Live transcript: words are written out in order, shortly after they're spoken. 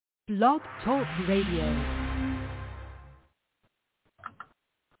Blog Talk Radio.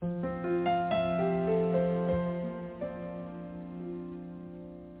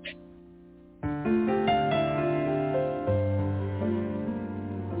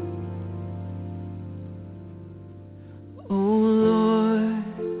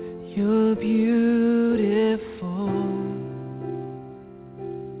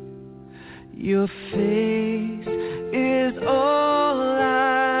 Your face is all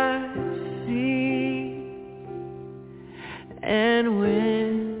I see, and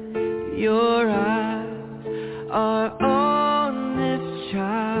when your eyes are on this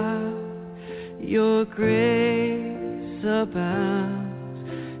child, your grace abounds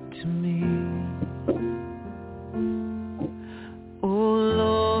to me. Oh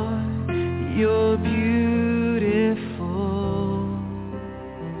Lord, you're beautiful.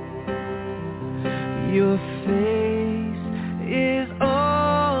 Your face is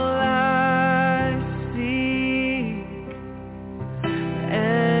all I seek,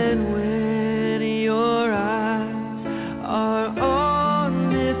 and when your eyes are on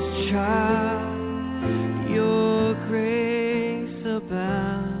this child, your grace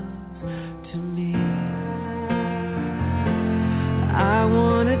abounds to me. I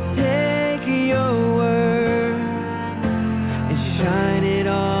want to take your word and shine it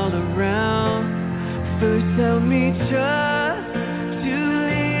all around. First help me just to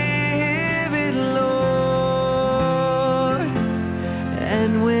live it, Lord.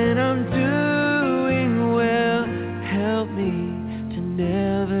 And when I'm doing well, help me to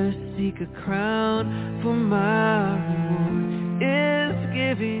never seek a crown, for my reward is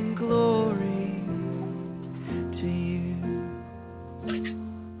giving glory to you.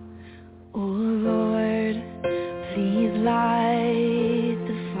 Oh Lord, please light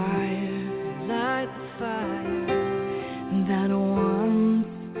the fire, light the fire that once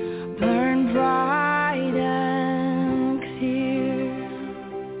burned bright and clear.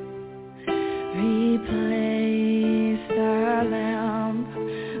 Replace the lamp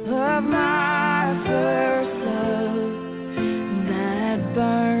of my first love that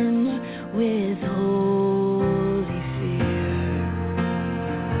burns with holy fear.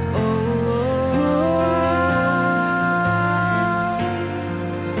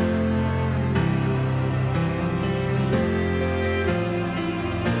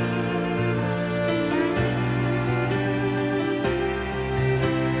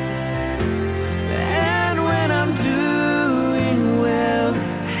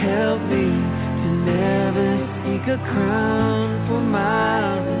 A crown, for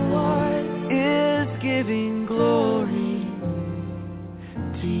my reward is giving glory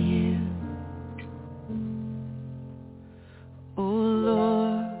to you. Oh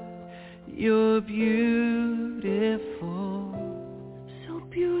Lord, you're beautiful, so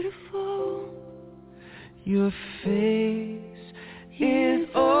beautiful. Your face is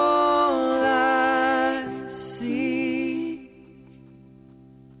all I see,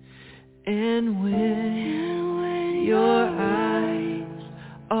 and when your eyes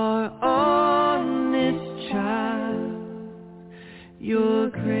are on this child, your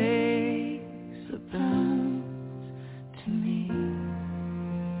grace abounds to me.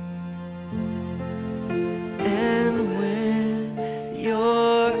 And when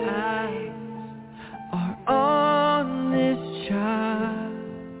your eyes are on this child,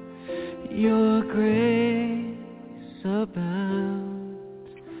 your grace abounds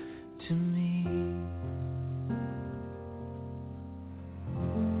to me.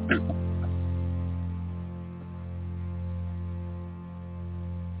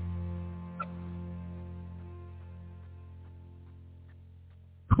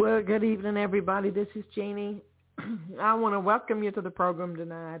 Well, good evening, everybody. This is Jeanne. I want to welcome you to the program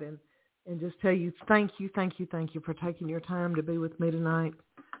tonight and just tell you thank you for taking your time to be with me tonight.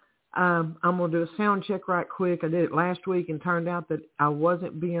 I'm going to do a sound check right quick. I did it last week and turned out that I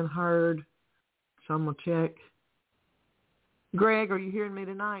wasn't being heard, so I'm going to check. Greg, are you hearing me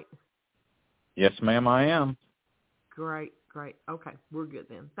tonight? Yes, ma'am, I am. Great. Okay, we're good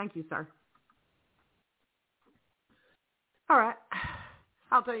then. Thank you, sir. All right.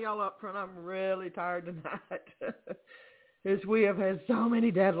 I'll tell y'all up front, I'm really tired tonight. As we have had so many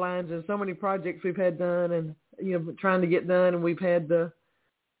deadlines and so many projects we've had done and, trying to get done. And we've had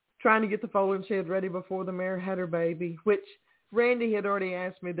trying to get the folding shed ready before the mayor had her baby, which Randy had already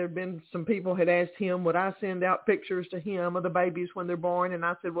asked me. There'd been some people had asked him, would I send out pictures to him of the babies when they're born? And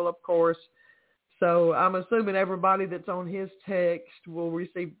I said, well, of course. So I'm assuming everybody that's on his text will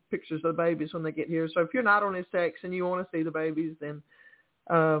receive pictures of the babies when they get here. So if you're not on his text and you want to see the babies, then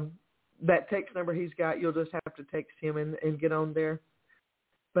that text number he's got, you'll just have to text him and get on there.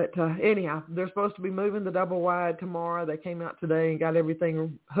 But anyhow, they're supposed to be moving the double wide tomorrow. They came out today and got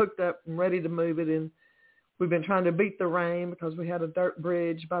everything hooked up and ready to move it. And we've been trying to beat the rain because we had a dirt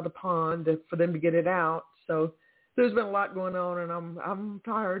bridge by the pond for them to get it out. So there's been a lot going on, and I'm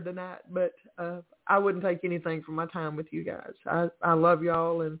tired tonight. But I wouldn't take anything from my time with you guys. I love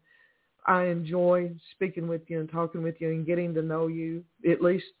y'all, and I enjoy speaking with you and talking with you and getting to know you, at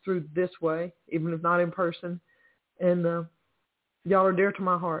least through this way, even if not in person. And y'all are dear to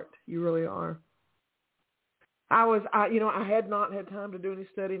my heart. You really are. I had not had time to do any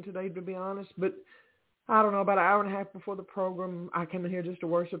studying today, to be honest, but I don't know, about an hour and a half before the program, I came in here just to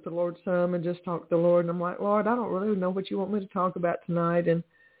worship the Lord some and just talk to the Lord. And I'm like, Lord, I don't really know what you want me to talk about tonight. And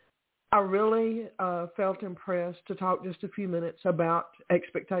I really felt impressed to talk just a few minutes about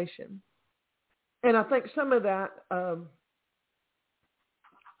expectation. And I think some of that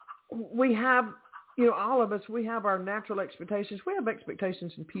we have, all of us, we have our natural expectations. We have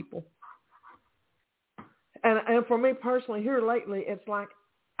expectations in people. And for me personally, here lately, it's like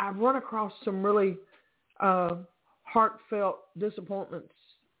I've run across some really heartfelt disappointments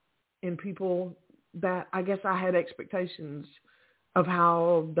in people that I guess I had expectations of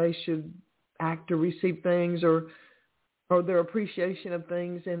how they should act or receive things or their appreciation of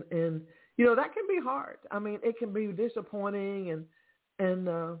things. And that can be hard. I mean, it can be disappointing and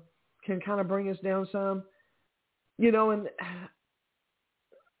can kind of bring us down some, and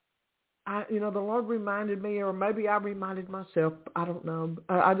the Lord reminded me, or maybe I reminded myself, I don't know.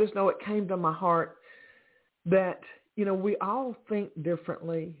 I just know it came to my heart that, we all think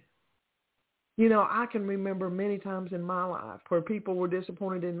differently. I can remember many times in my life where people were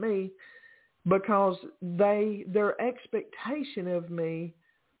disappointed in me because their expectation of me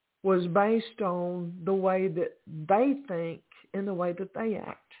was based on the way that they think and the way that they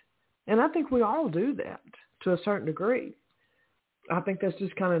act. And I think we all do that to a certain degree. I think that's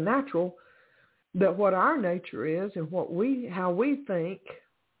just kind of natural, that what our nature is and how we think,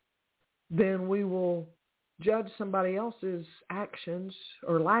 then we will judge somebody else's actions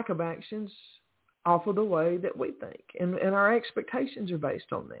or lack of actions off of the way that we think. And our expectations are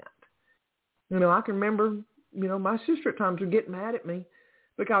based on that. I can remember, my sister at times would get mad at me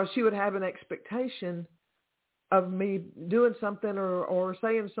because she would have an expectation of me doing something or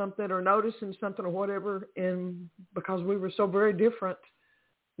saying something or noticing something or whatever. And because we were so very different,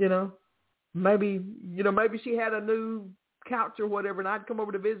 maybe she had a new couch or whatever, and I'd come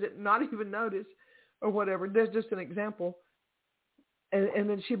over to visit and not even notice or whatever. There's just an example. And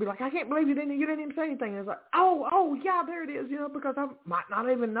then she'd be like, I can't believe you didn't even say anything. And I was like, oh, yeah, there it is, because I might not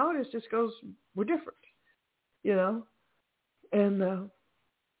even notice just because we're different, And,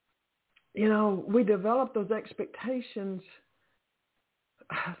 we develop those expectations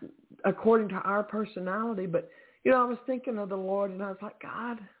according to our personality. But, I was thinking of the Lord, and I was like,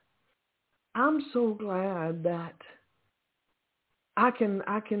 God, I'm so glad that I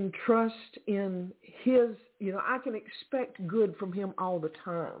can trust in his, I can expect good from him all the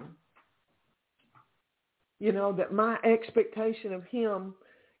time. That my expectation of him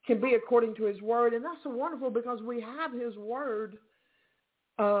can be according to his word. And that's so wonderful because we have his word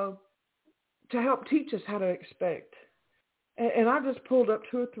to help teach us how to expect. And I just pulled up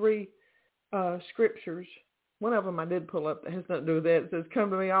 2 or 3 scriptures. One of them I did pull up that has nothing to do with that. It says,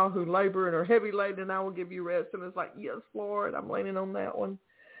 come to me all who labor and are heavy laden, and I will give you rest. And it's like, yes, Lord, I'm leaning on that one.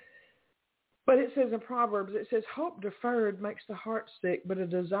 But it says in Proverbs, it says, hope deferred makes the heart sick, but a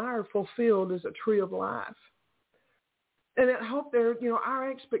desire fulfilled is a tree of life. And that hope there, our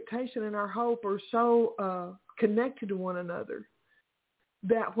expectation and our hope are so connected to one another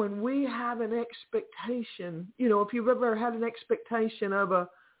that when we have an expectation, if you've ever had an expectation of a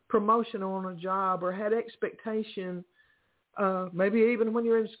promotion on a job or had expectation, maybe even when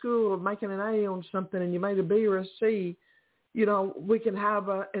you're in school of making an A on something and you made a B or a C, we can have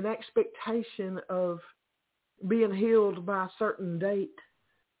an expectation of being healed by a certain date.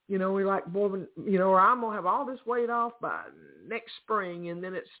 We're like, boy, or I'm going to have all this weight off by next spring, and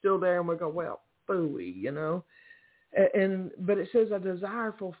then it's still there, and we go, well, phooey, But it says a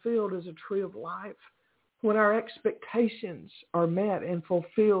desire fulfilled is a tree of life. When our expectations are met and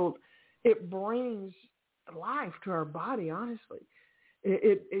fulfilled, it brings life to our body, honestly.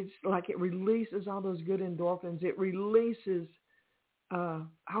 It's like it releases all those good endorphins. It releases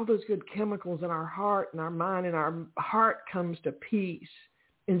all those good chemicals in our heart and our mind, and our heart comes to peace.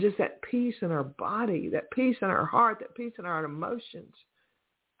 And just that peace in our body, that peace in our heart, that peace in our emotions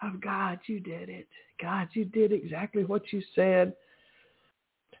of God, you did it. God, you did exactly what you said.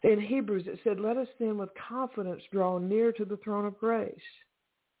 In Hebrews, it said, let us then with confidence draw near to the throne of grace.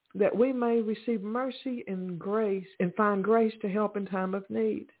 that we may receive mercy and grace and find grace to help in time of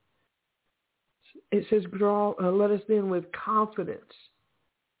need. It says, let us then with confidence,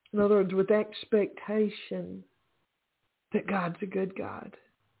 in other words, with expectation that God's a good God,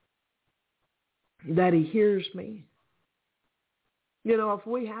 that he hears me. You know, if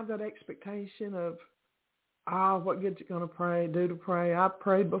we have that expectation of, what good's it going to do to pray? I've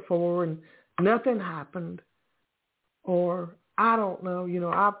prayed before and nothing happened. Or, I don't know,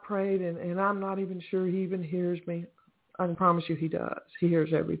 I prayed and I'm not even sure he even hears me. I can promise you he does. He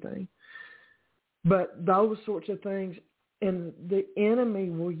hears everything. But those sorts of things, and the enemy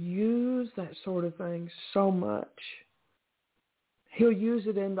will use that sort of thing so much. He'll use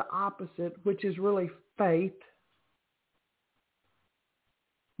it in the opposite, which is really faith.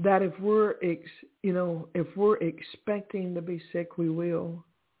 That if we're expecting to be sick, we will.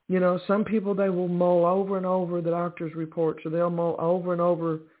 Some people, they will mull over and over the doctor's reports, or they'll mull over and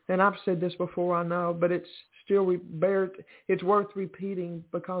over. And I've said this before, I know, but it's still it's worth repeating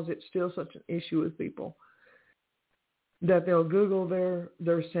because it's still such an issue with people. That they'll Google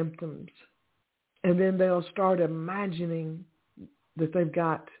their symptoms, and then they'll start imagining that they've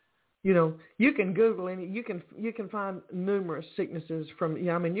got. You can Google any. You can find numerous sicknesses from.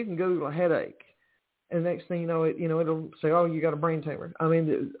 You can Google a headache, and the next thing you know, it'll say, "Oh, you got a brain tumor."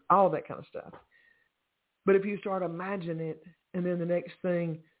 All that kind of stuff. But if you start imagining it, and then the next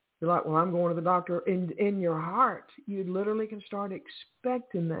thing you're like, "Well, I'm going to the doctor," in your heart, you literally can start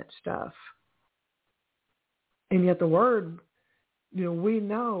expecting that stuff. And yet, the Word, we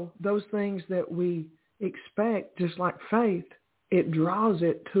know those things that we expect, just like faith. It draws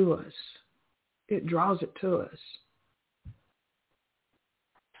it to us. It draws it to us.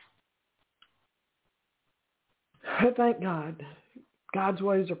 I thank God. God's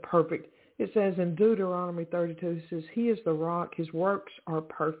ways are perfect. It says in Deuteronomy 32, it says, he is the rock. His works are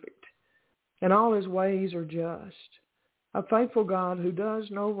perfect, and all his ways are just. A faithful God who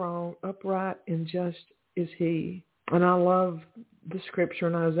does no wrong, upright and just is he. And I love the scripture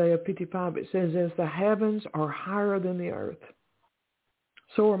in Isaiah 55. It says, as the heavens are higher than the earth,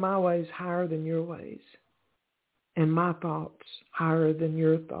 so are my ways higher than your ways, and my thoughts higher than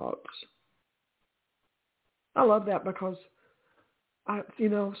your thoughts. I love that because,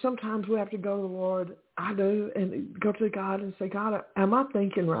 sometimes we have to go to the Lord. I do, and go to God and say, God, am I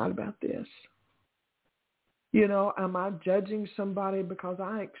thinking right about this? Am I judging somebody because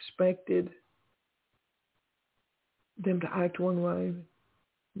I expected them to act one way?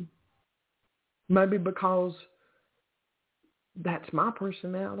 Maybe because that's my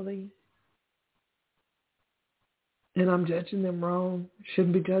personality, and I'm judging them wrong.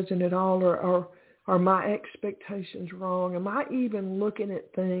 Shouldn't be judging at all, or are my expectations wrong? Am I even looking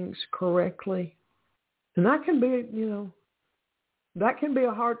at things correctly? And that can be, that can be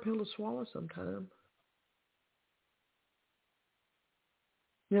a hard pill to swallow sometimes.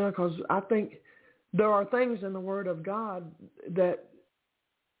 Because I think there are things in the Word of God that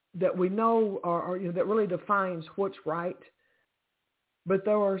we know are that really defines what's right. But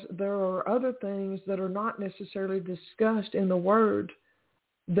there are other things that are not necessarily discussed in the Word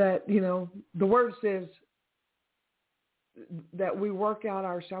that, the Word says that we work out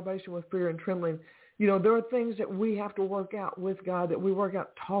our salvation with fear and trembling. There are things that we have to work out with God, that we work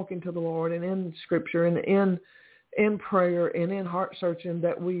out talking to the Lord and in Scripture and in prayer and in heart searching,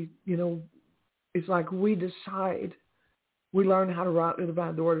 that we, it's like we decide, we learn how to rightly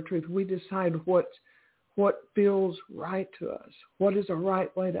divide the word of truth. We decide what feels right to us, what is a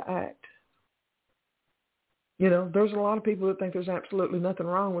right way to act. There's a lot of people that think there's absolutely nothing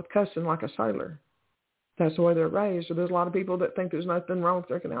wrong with cussing like a sailor. That's the way they're raised. Or there's a lot of people that think there's nothing wrong with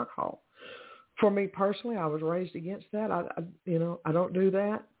drinking alcohol. For me personally, I was raised against that. I don't do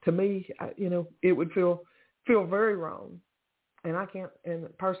that. To me, it would feel very wrong. And I can't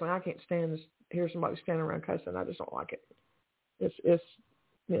stand to hear somebody standing around cussing. I just don't like it.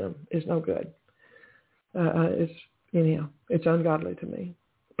 It's no good. It's ungodly to me.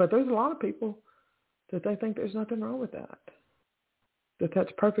 But there's a lot of people that they think there's nothing wrong with that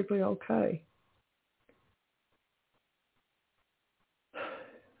that's perfectly okay.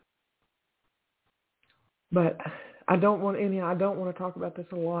 But I don't want to talk about this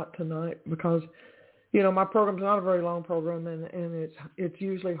a lot tonight because, my program's not a very long program, and it's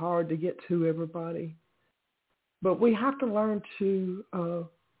usually hard to get to everybody. But we have to learn to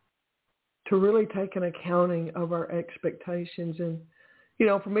really take an accounting of our expectations. And,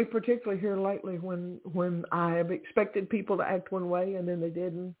 for me particularly here lately, when I have expected people to act one way and then they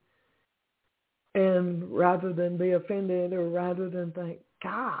didn't, and rather than be offended or rather than think,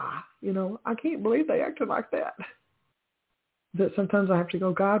 God, I can't believe they acted like that. that sometimes I have to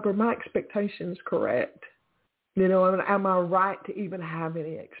go, God, were my expectations correct? Am I right to even have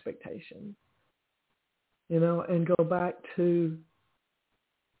any expectation? And go back to,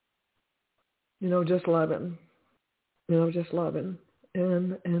 just loving, just loving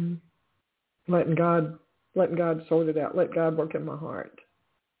and letting God sort it out. Let God work in my heart.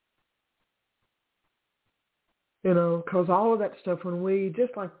 Because all of that stuff, when we,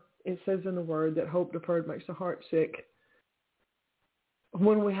 just like it says in the Word, that hope deferred makes the heart sick.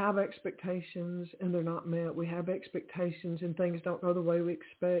 When we have expectations and they're not met, we have expectations and things don't go the way we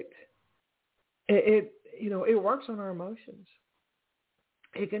expect. It works on our emotions.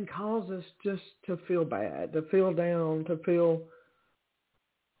 It can cause us just to feel bad, to feel down, to feel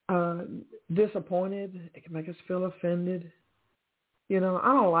disappointed. It can make us feel offended. I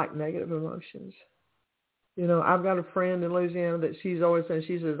don't like negative emotions. I've got a friend in Louisiana that she's always saying,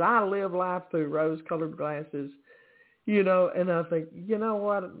 she says, I live life through rose-colored glasses. And I think, you know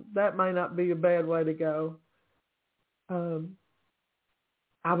what, that may not be a bad way to go. I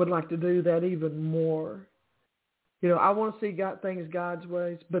would like to do that even more. I want to see things God's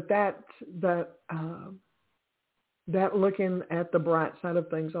ways, but that looking at the bright side of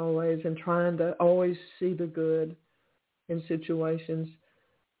things always and trying to always see the good in situations,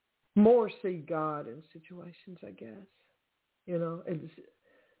 more see God in situations, I guess. It's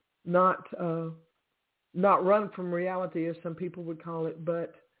not run from reality, as some people would call it,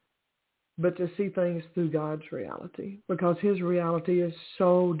 but to see things through God's reality, because his reality is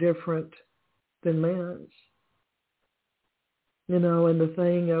so different than man's. And the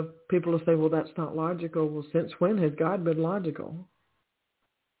thing of people will say, well, that's not logical. Well, since when has God been logical?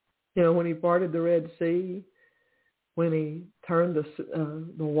 When he parted the Red Sea, when he turned the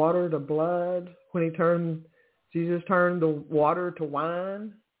water to blood, when Jesus turned the water to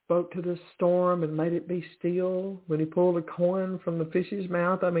wine, spoke to the storm and made it be still, when he pulled a coin from the fish's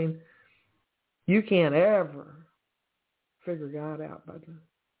mouth. I mean, you can't ever figure God out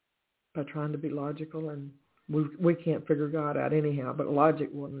by trying to be logical, and we can't figure God out anyhow, but logic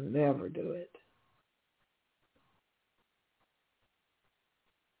will never do it.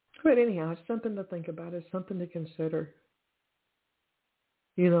 But anyhow, it's something to think about. It's something to consider.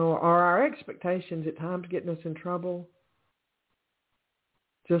 Are our expectations at times getting us in trouble?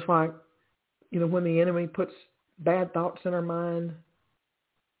 Just like, when the enemy puts bad thoughts in our mind,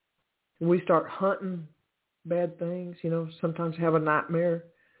 and we start hunting bad things, sometimes have a nightmare.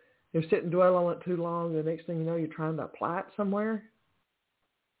 Sit and dwell on it too long, the next thing you know, you're trying to apply it somewhere.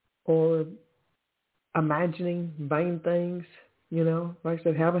 Or imagining vain things, like I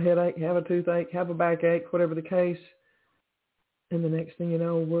said, have a headache, have a toothache, have a backache, whatever the case. And the next thing you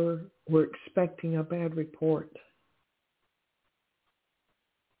know, we're expecting a bad report.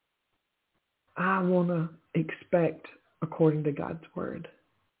 I want to expect according to God's word.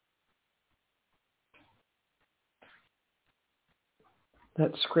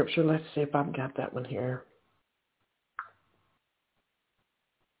 That scripture, let's see if I've got that one here.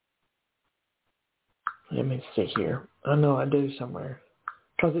 Let me see here. I know I do somewhere,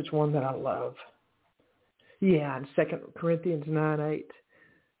 because it's one that I love. Yeah, in 2 Corinthians 9:8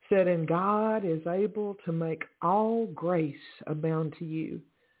 said, and God is able to make all grace abound to you,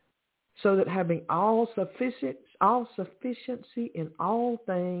 so that having all sufficiency in all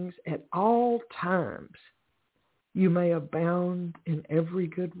things at all times, you may abound in every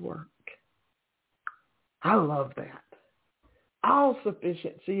good work. I love that. All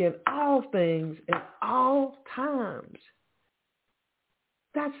sufficiency in all things at all times.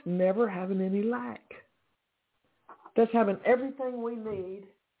 That's never having any lack. That's having everything we need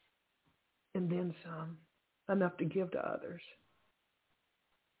and then some, enough to give to others.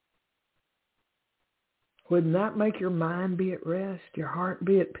 Wouldn't that make your mind be at rest, your heart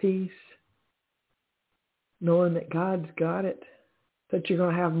be at peace, knowing that God's got it, that you're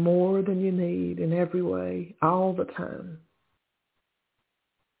going to have more than you need in every way, all the time?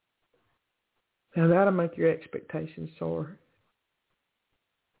 Now that'll make your expectations soar.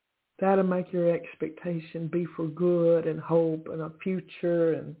 That'll make your expectation be for good and hope and a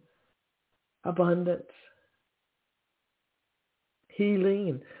future and abundance, healing,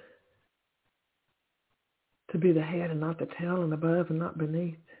 and to be the head and not the tail, and above and not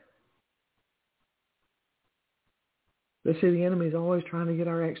beneath. But see, the enemy is always trying to get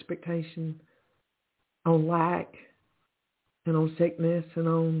our expectation on lack and on sickness and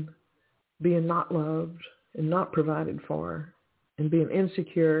on being not loved and not provided for and being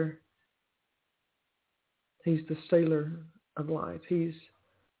insecure. He's the stealer of life. He's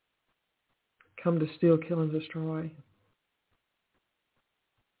come to steal, kill, and destroy.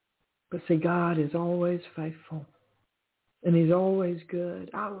 But see, God is always faithful. And he's always good.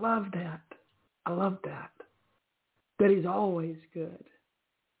 I love that. I love that. That he's always good.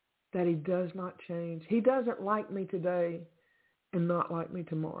 That he does not change. He doesn't like me today and not like me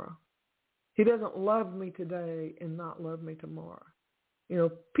tomorrow. He doesn't love me today and not love me tomorrow. You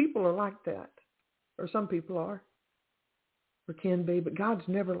know, people are like that. Or some people are. Or can be. But God's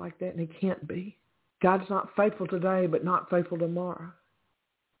never like that, and he can't be. God's not faithful today but not faithful tomorrow.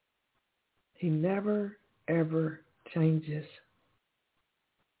 He never, ever changes.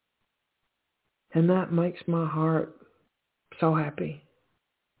 And that makes my heart so happy.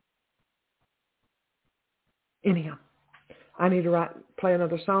 Anyhow, I need to play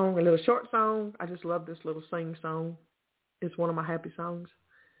another song, a little short song. I just love this little sing song. It's one of my happy songs.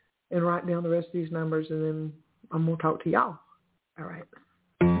 And write down the rest of these numbers, and then I'm going to talk to y'all. All right.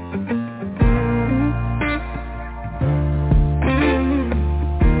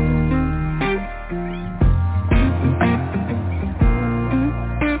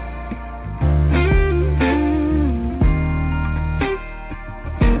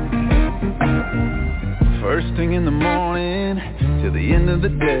 First thing in the morning till the end of the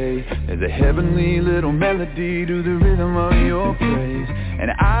day, there's a heavenly little melody to the rhythm of your praise.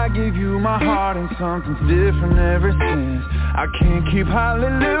 And I give you my heart, and something's different ever since. I can't keep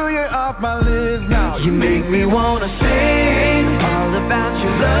hallelujah off my lips now. You make me wanna sing all about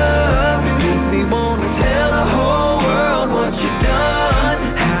your love. You make me wanna tell the whole world what you've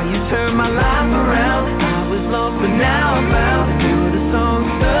done, how you turned my life around. I was lost but now I'm found. You're the song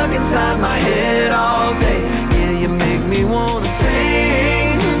stuck inside my head all day. Yeah, you make me wanna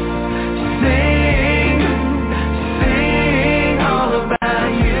sing, sing, sing all about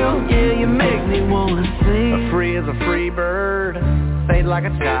you. Yeah, you make me wanna sing. Free as a free bird, fade like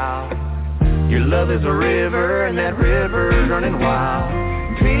a child. Your love is a river, and that river's running wild.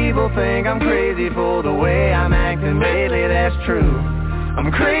 People think I'm crazy for the way I'm acting lately, that's true.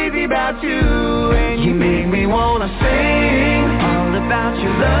 I'm crazy about you, and you make me wanna sing all about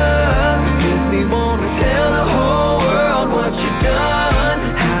your love. You make me wanna tell the whole world what you've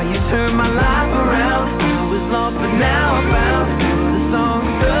done, how you turned my life around. I was lost but now I'm found. The song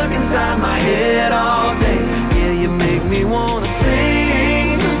stuck inside my head all day. Yeah, you make me wanna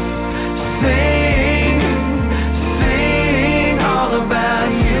sing, sing, sing all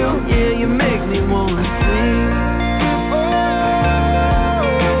about you. Yeah, you make me wanna sing.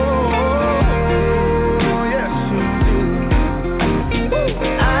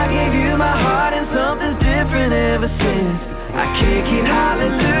 Ever since I can't keep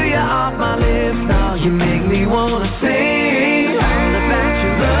hallelujah off my lips. Now you make me wanna sing all about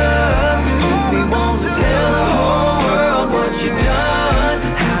your love. You make me wanna tell the whole world what you've done,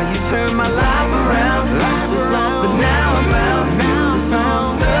 how you turned my life around. I was lost but now I'm found. The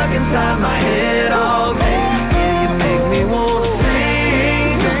song stuck inside my head all day. Yeah, you make me wanna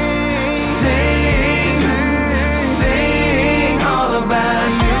sing, sing, sing all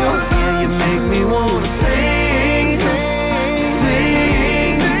about you. Yeah, you make me wanna sing.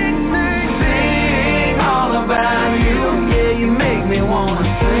 Me wanna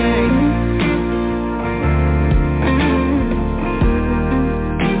sing.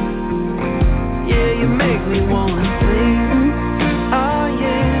 Yeah, you make me wanna sing. Oh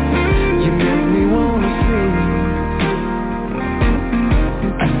yeah, you make me wanna sing.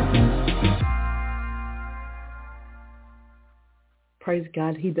 Praise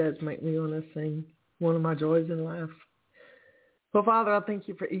God, he does make me want to sing. One of my joys in life. Well, Father, I thank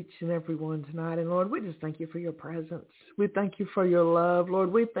you for each and every one tonight. And, Lord, we just thank you for your presence. We thank you for your love. Lord,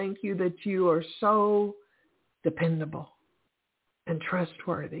 we thank you that you are so dependable and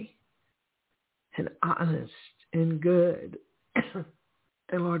trustworthy and honest and good.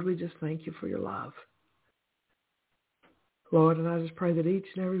 And, Lord, we just thank you for your love. Lord, and I just pray that each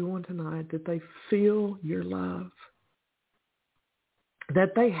and every one tonight, that they feel your love,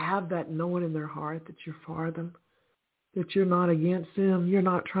 that they have that knowing in their heart that you're for them, that you're not against them. You're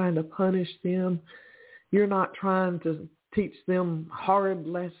not trying to punish them. You're not trying to teach them hard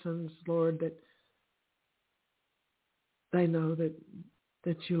lessons, Lord, that they know that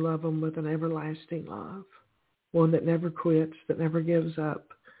you love them with an everlasting love, one that never quits, that never gives up.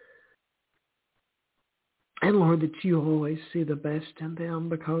 And, Lord, that you always see the best in them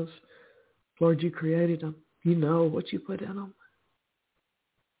because, Lord, you created them. You know what you put in them.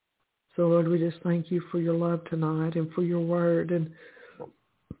 So, Lord, we just thank you for your love tonight and for your word and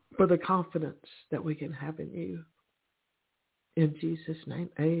for the confidence that we can have in you. In Jesus' name,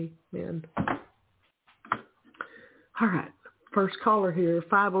 amen. All right. First caller here,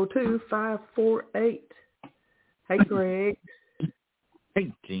 502-548. Hey, Greg.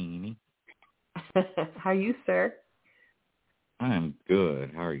 Hey, Jeanne. How are you, sir? I am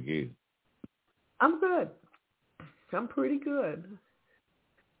good. How are you? I'm good. I'm pretty good.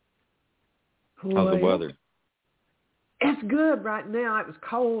 How's the weather? It's good right now. It was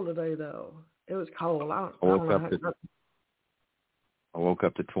cold today, though. It was cold. I woke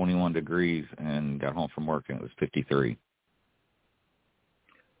up to 21 degrees and got home from work, and it was 53.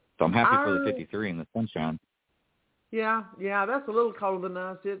 So I'm happy for the 53 and the sunshine. Yeah, that's a little colder than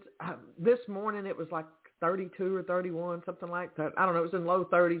us. It's this morning it was like 32 or 31, something like that. I don't know. It was in low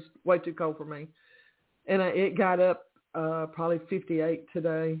 30s, way too cold for me. And it got up probably 58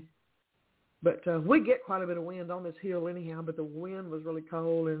 today. But we get quite a bit of wind on this hill anyhow, but the wind was really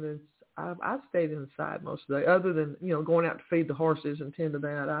cold, and I stayed inside most of the day, other than, going out to feed the horses and tend to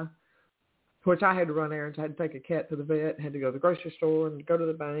that. Which I had to run errands. I had to take a cat to the vet, had to go to the grocery store and go to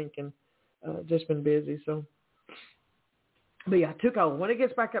the bank, and just been busy. So, but yeah, too cold. When it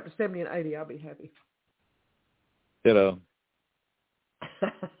gets back up to 70 and 80, I'll be happy. Ditto.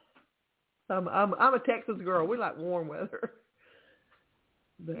 I'm a Texas girl. We like warm weather.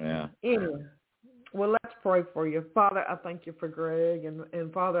 But, yeah. Anyway, well, let's pray for you. Father, I thank you for Greg.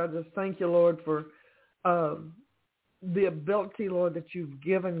 And Father, I just thank you, Lord, for the ability, Lord, that you've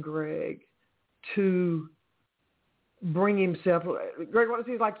given Greg to bring himself. Greg, what it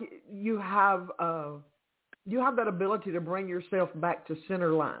seems like you have that ability to bring yourself back to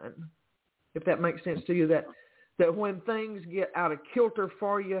center line, if that makes sense to you, that when things get out of kilter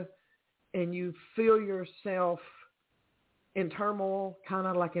for you and you feel yourself in turmoil, kind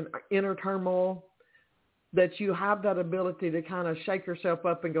of like in inner turmoil, that you have that ability to kind of shake yourself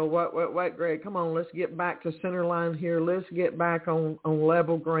up and go, wait, Greg, come on, let's get back to center line here. Let's get back on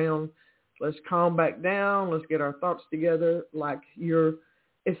level ground. Let's calm back down. Let's get our thoughts together.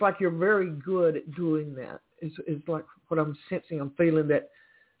 It's like you're very good at doing that. It's like what I'm sensing. I'm feeling that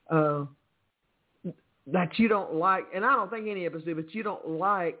you don't like, and I don't think any of us do, but you don't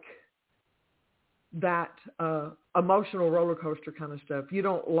like that emotional roller coaster kind of stuff. You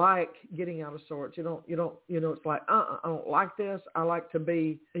don't like getting out of sorts. You don't, it's like, I don't like this. I like to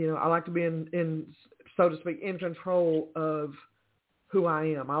be, in, so to speak, in control of who I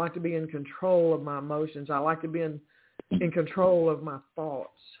am. I like to be in control of my emotions. I like to be in control of my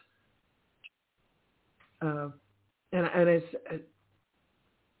thoughts. And it's,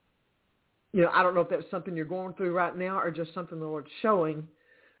 I don't know if that's something you're going through right now or just something the Lord's showing.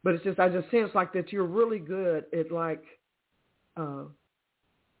 But it's just, I just sense like that you're really good at like I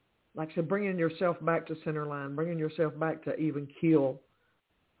said, bringing yourself back to center line, bringing yourself back to even keel.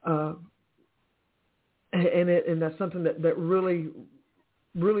 And that's something that really,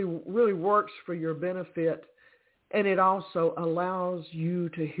 really, really works for your benefit. And it also allows you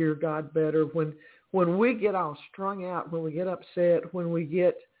to hear God better. When we get all strung out, when we get upset, when we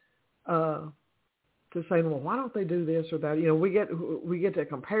get to saying, well, why don't they do this or that? We get to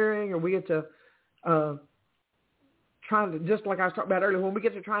comparing, or we get to trying to, just like I was talking about earlier, when we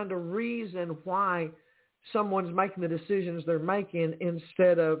get to trying to reason why someone's making the decisions they're making,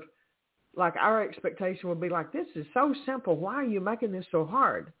 instead of like our expectation would be like, this is so simple. Why are you making this so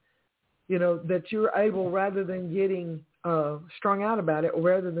hard? That you're able, rather than getting strung out about it, or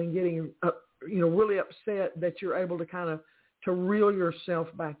rather than getting, really upset, that you're able to kind of to reel yourself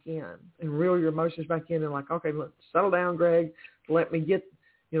back in and reel your emotions back in, and like, okay, look, settle down, Greg. Let me get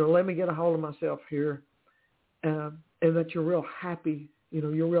a hold of myself here, and that you're real happy.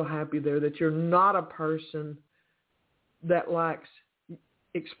 You're real happy there. That you're not a person that likes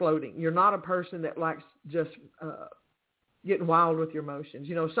exploding. You're not a person that likes just getting wild with your emotions.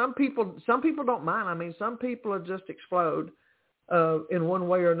 Some people don't mind. I mean, some people just explode in one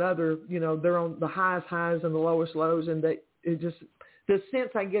way or another. They're on the highest highs and the lowest lows, and the sense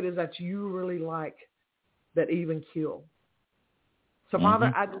I get is that you really like that even keel. So, mm-hmm.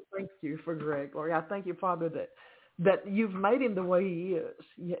 Father, I just thank you for Greg, Lord. I thank you, Father, that you've made him the way he is.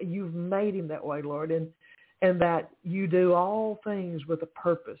 You've made him that way, Lord, and that you do all things with a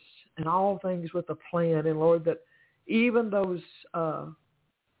purpose and all things with a plan. And, Lord, that even those little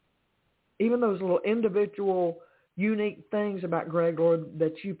individual, unique things about Greg, Lord,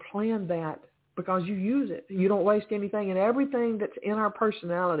 that you plan that because you use it. You don't waste anything, and everything that's in our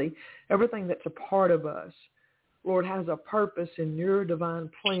personality, everything that's a part of us, Lord, has a purpose in your divine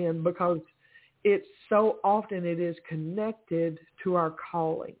plan, because it's so often it is connected to our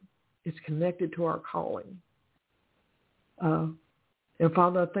calling. It's connected to our calling. And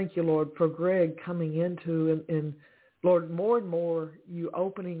Father, I thank you, Lord, for Greg coming into and Lord, more and more you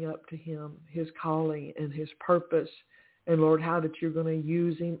opening up to him his calling and his purpose, and Lord, how that you're going to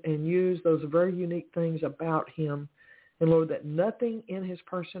use him and use those very unique things about him. And Lord, that nothing in his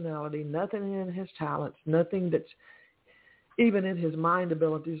personality, nothing in his talents, nothing that's even in his mind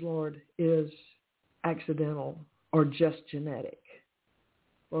abilities, Lord, is accidental or just genetic.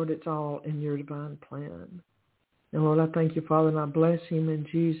 Lord, it's all in your divine plan. And Lord, I thank you, Father, and I bless him in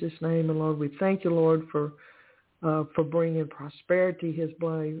Jesus' name. And Lord, we thank you, Lord, for bringing prosperity his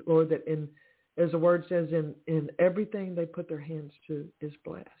way, Lord, that as the word says, in everything they put their hands to is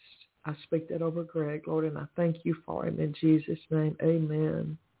blessed. I speak that over Greg, Lord, and I thank you for him in Jesus' name.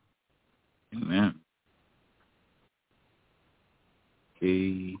 Amen. Amen.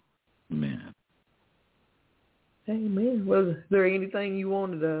 Amen. Amen. Was there anything you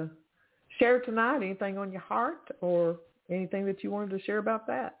wanted to share tonight? Anything on your heart or anything that you wanted to share about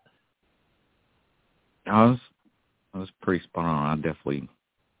that? I was pretty spot on. I definitely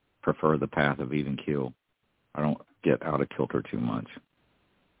prefer the path of even keel. I don't get out of kilter too much.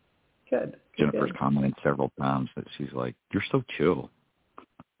 Good. Jennifer's commented several times that she's like, "You're so chill."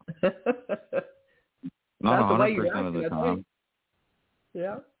 Not 100% of the time.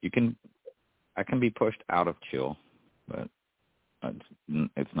 Yeah. I can be pushed out of chill, but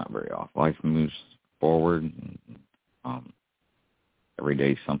it's not very often. Life moves forward. And, every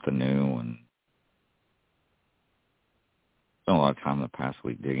day something new, and spent a lot of time the past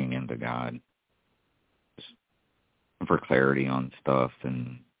week digging into God, just for clarity on stuff,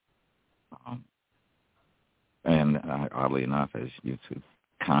 and oddly enough, as you to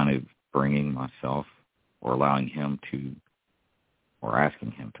kind of bringing myself or allowing him to, or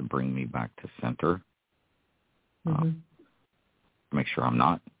asking him to bring me back to center, to make sure I'm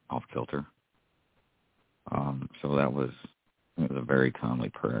not off kilter. So it was a very timely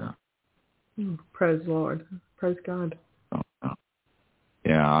prayer. Praise the Lord. Praise God.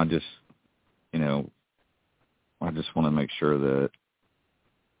 Yeah, I just want to make sure that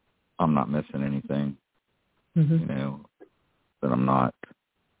I'm not missing anything, that I'm not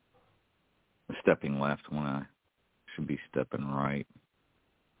stepping left when I should be stepping right.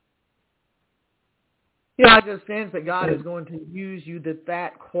 Yeah, I just sense that God is going to use you,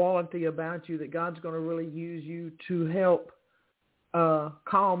 that quality about you, that God's going to really use you to help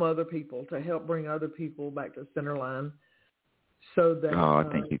calm other people, to help bring other people back to center line. So that I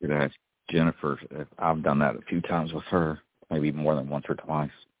think you could ask Jennifer. I've done that a few times with her, maybe more than once or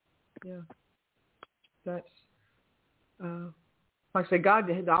twice. Yeah, that's like I say, God,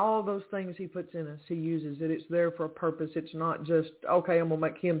 all those things he puts in us, he uses it. It's there for a purpose. It's not just, okay, I'm going to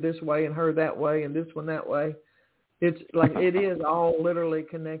make him this way and her that way and this one that way. It's like it is all literally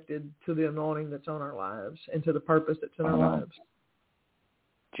connected to the anointing that's on our lives and to the purpose that's in our lives.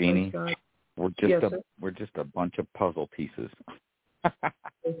 Jeannie, we're just a bunch of puzzle pieces.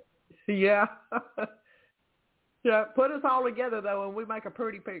 Yeah. Yeah, put us all together, though, and we make a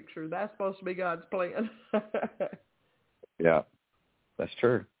pretty picture. That's supposed to be God's plan. Yeah, that's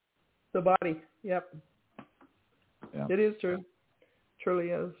true. The body, yep. Yeah. It is true. Truly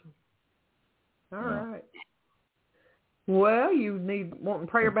is. All right. Well, you wanting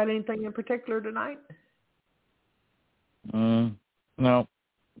prayer about anything in particular tonight? No.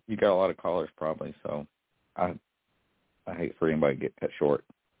 You got a lot of callers probably, so I hate for anybody to get cut short.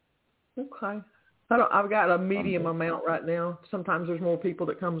 Okay. I've got a medium amount right now. Sometimes there's more people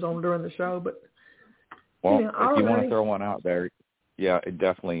that comes on during the show, but if you want to throw one out there, it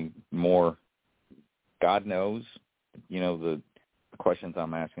definitely more. God knows, the questions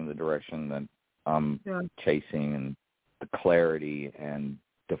I'm asking, the direction that I'm chasing, and the clarity and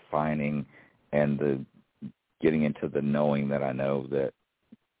defining, and the getting into the knowing that I know that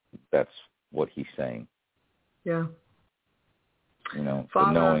that's what he's saying. Yeah. Father, the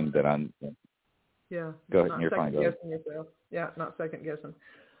Father, knowing that I'm. Yeah. Go ahead. You're fine. Go ahead. Yourself. Yeah, not second guessing.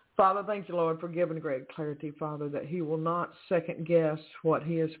 Father, thank you, Lord, for giving great clarity, Father, that he will not second guess what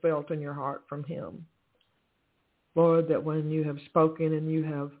he has felt in your heart from him. Lord, that when you have spoken and you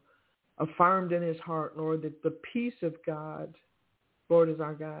have affirmed in his heart, Lord, that the peace of God, Lord, is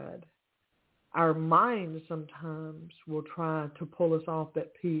our guide. Our minds sometimes will try to pull us off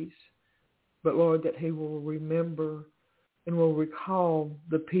that peace, but Lord, that he will remember and will recall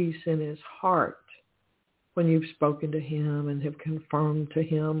the peace in his heart when you've spoken to him and have confirmed to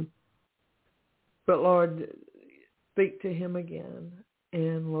him. But Lord, speak to him again.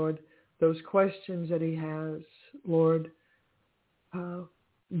 And Lord, those questions that he has, Lord,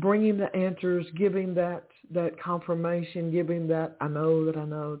 bring him the answers, give him that confirmation, give him that I know that I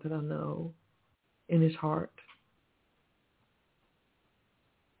know that I know in his heart.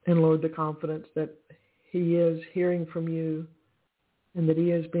 And Lord, the confidence that he is hearing from you and that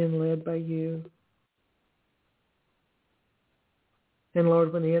he is being led by you. And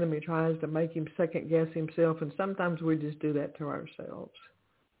Lord, when the enemy tries to make him second guess himself, and sometimes we just do that to ourselves.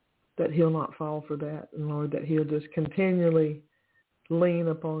 that he'll not fall for that. And Lord, that he'll just continually lean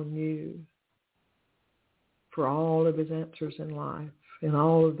upon you for all of his answers in life and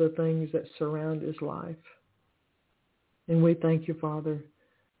all of the things that surround his life. And we thank you, Father,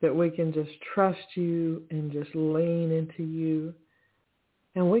 that we can just trust you and just lean into you.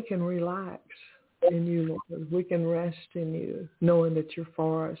 And we can relax in you, Lord. We can rest in you, knowing that you're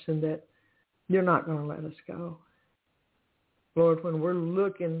for us and that you're not going to let us go. Lord, when we're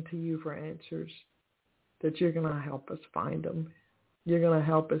looking to you for answers, that you're going to help us find them. You're going to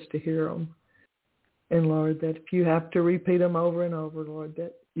help us to hear them. And Lord, that if you have to repeat them over and over, Lord,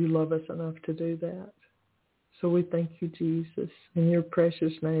 that you love us enough to do that. So we thank you, Jesus. In your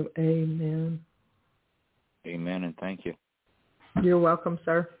precious name, amen. Amen, and thank you. You're welcome,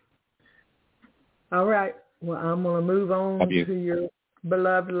 sir. All right. Well, I'm going to move on to your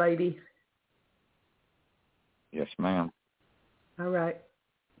beloved lady. Yes, ma'am. All right.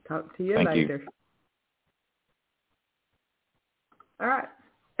 Talk to you Thank later. You. All right.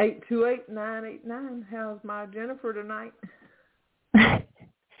 828-989. How's my Jennifer tonight? Hi,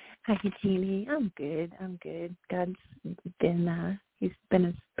 Jeanne. I'm good. God's been, he's been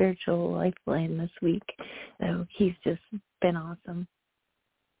a spiritual lifeline this week. So he's just been awesome.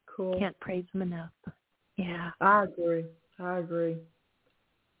 Cool. Can't praise him enough. Yeah. I agree.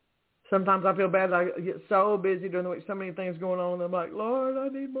 Sometimes I feel bad. I get so busy during the week, so many things going on. And I'm like, Lord, I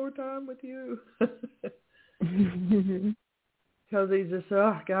need more time with you. Because he's just,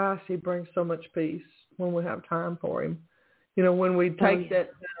 oh gosh, he brings so much peace when we have time for him. You know, when we take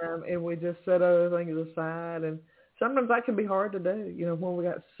that time and we just set other things aside. And sometimes that can be hard to do. You know, when we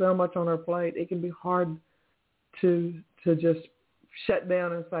got so much on our plate, it can be hard to just shut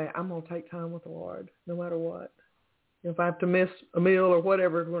down and say, I'm going to take time with the Lord no matter what. If I have to miss a meal or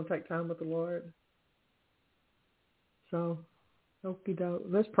whatever, I'm going to take time with the Lord. So, okie doke.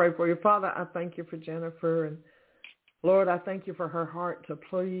 Let's pray for you. Father, I thank you for Jennifer. And Lord, I thank you for her heart to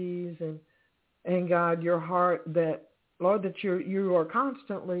please. And God, your heart that, Lord, that you are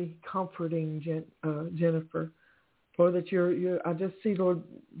constantly comforting Jennifer. Lord, that you're I just see, Lord,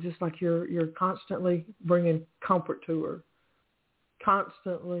 just like you're constantly bringing comfort to her.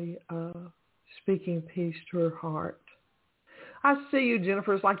 Constantly speaking peace to her heart. I see you,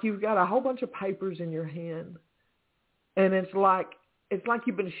 Jennifer. It's like you've got a whole bunch of papers in your hand, and it's like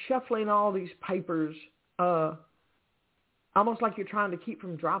you've been shuffling all these papers, almost like you're trying to keep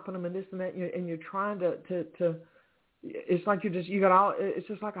from dropping them and this and that, and you're trying to. It's like you got all. It's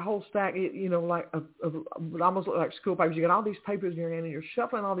just like a whole stack, you know, like almost like school papers. You got all these papers in your hand, and you're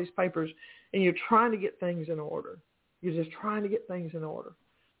shuffling all these papers, and you're trying to get things in order. You're just trying to get things in order.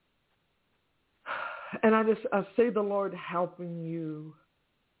 And I see the Lord helping you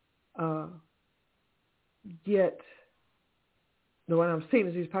get, the way I'm seeing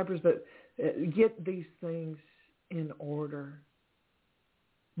is these papers, but get these things in order.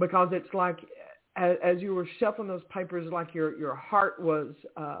 Because it's like, as you were shuffling those papers, like your heart was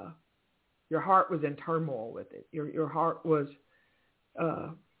in turmoil with it. Your heart was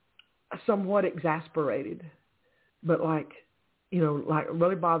somewhat exasperated. But like, you know, like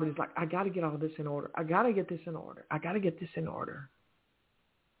really bothered. It's like, I got to get all this in order. I got to get this in order. I got to get this in order.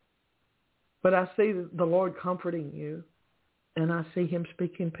 But I see the Lord comforting you, and I see him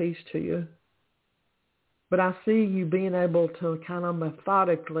speaking peace to you. But I see you being able to kind of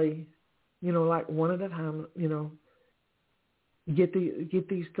methodically, you know, like one at a time, you know, get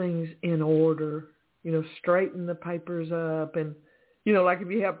these things in order, you know, straighten the papers up. And, you know, like if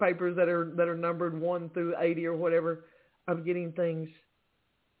you have papers that are numbered 1 through 80 or whatever, of getting things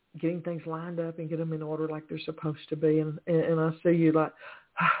lined up and get them in order like they're supposed to be. And I see you like,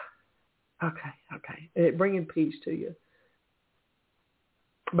 okay, bringing peace to you.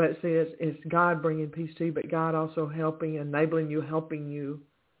 But see, it's God bringing peace to you, but God also helping you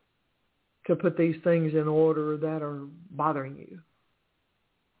to put these things in order that are bothering you.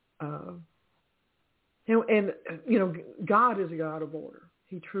 And you know, God is a God of order.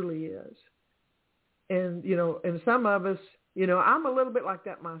 He truly is. And, you know, and some of us, you know, I'm a little bit like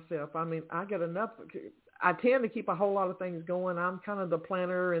that myself. I mean, I get enough. I tend to keep a whole lot of things going. I'm kind of the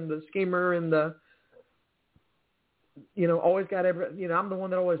planner and the schemer and the, you know, always got you know, I'm the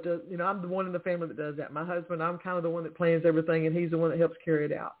one that always does, you know, I'm the one in the family that does that. My husband, I'm kind of the one that plans everything, and he's the one that helps carry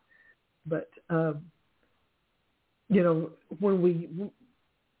it out. But, you know, when we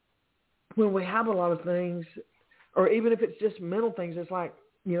have a lot of things, or even if it's just mental things, it's like,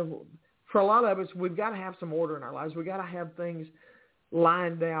 you know, for a lot of us, we've got to have some order in our lives. We've got to have things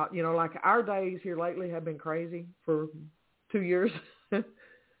lined out. You know, like our days here lately have been crazy for 2 years.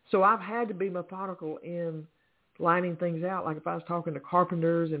 So I've had to be methodical in lining things out. Like if I was talking to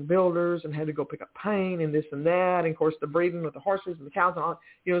carpenters and builders and had to go pick up paint and this and that, and of course the breeding with the horses and the cows and all,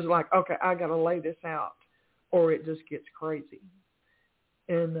 it was like, okay, I got to lay this out or it just gets crazy.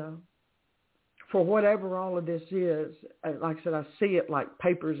 And for whatever all of this is, like I said, I see it like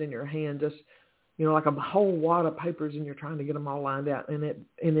papers in your hand, just, like a whole wad of papers, and you're trying to get them all lined out, and it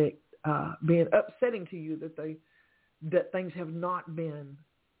being upsetting to you that things have not been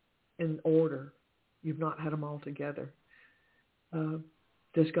in order. You've not had them all together.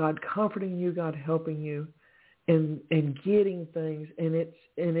 Just God comforting you, God helping you, and getting things, and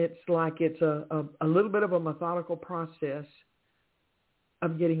it's like it's a little bit of a methodical process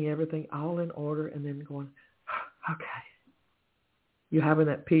of getting everything all in order, and then going, okay. You having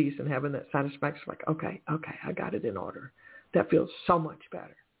that peace and having that satisfaction, like, okay, I got it in order. That feels so much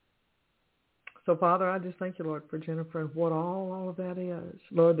better. So, Father, I just thank you, Lord, for Jennifer and what all of that is.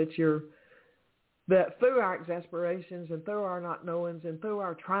 Lord, that through our exasperations and through our not knowings and through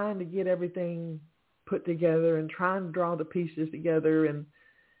our trying to get everything put together and trying to draw the pieces together and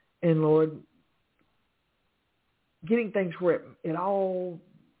Lord, getting things where it all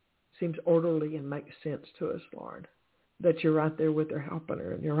seems orderly and makes sense to us, Lord. That you're right there with her, helping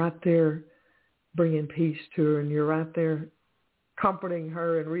her, and you're right there bringing peace to her, and you're right there comforting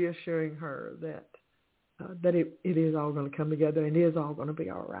her and reassuring her that it is all going to come together and it is all going to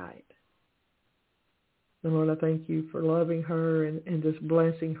be all right. And Lord, I thank you for loving her and just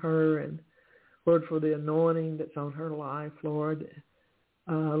blessing her, and Lord, for the anointing that's on her life, Lord.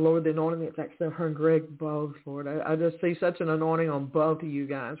 Lord, the anointing that's actually on her and Greg both, Lord. I just see such an anointing on both of you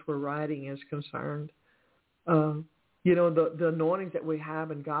guys where writing is concerned. The anointings that we have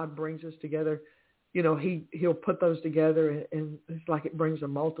and God brings us together, he'll put those together and it's like it brings a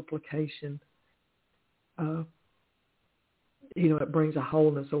multiplication. It brings a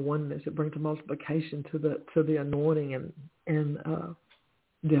wholeness, a oneness. It brings a multiplication to the anointing and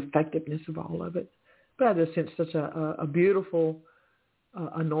the effectiveness of all of it. But I just sense such a beautiful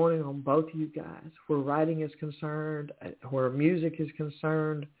anointing on both of you guys where writing is concerned, where music is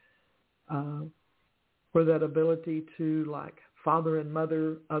concerned, for that ability to like father and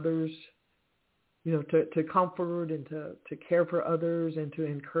mother others, to comfort and to care for others and to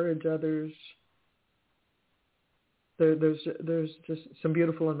encourage others. There's just some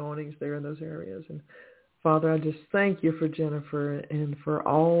beautiful anointings there in those areas. And Father, I just thank you for Jennifer and for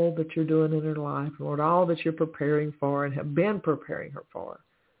all that you're doing in her life, Lord, all that you're preparing for and have been preparing her for.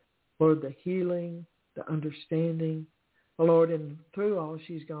 Lord, the healing, the understanding, Lord, and through all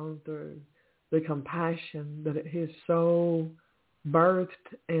she's gone through, the compassion that it has so birthed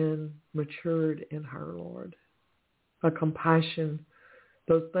and matured in her, Lord. A compassion,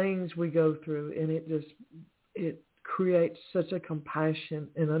 those things we go through, and it creates such a compassion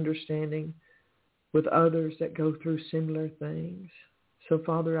and understanding with others that go through similar things. So,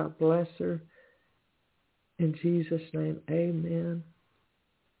 Father, I bless her. In Jesus' name, amen.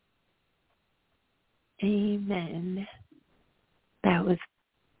 Amen. That was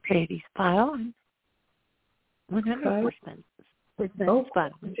pretty spot on. 100%. Oh,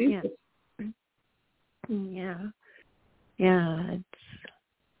 spot on. Yeah. Yeah.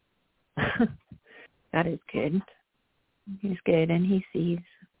 It's God is good. He's good, and he sees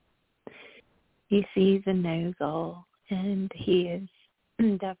and knows all, and he is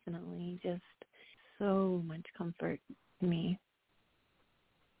definitely just so much comfort to me.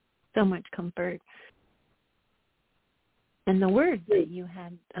 So much comfort. And the words that you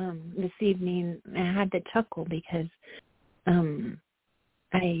had this evening, I had to chuckle because I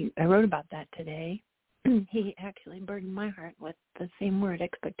wrote about that today. He actually burdened my heart with the same word,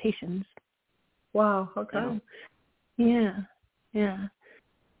 expectations. Wow, okay. So, yeah.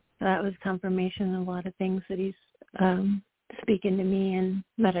 That was confirmation of a lot of things that he's speaking to me and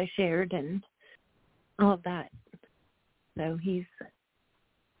that I shared and all of that. So he's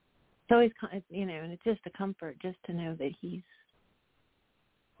always, and it's just a comfort just to know that he's,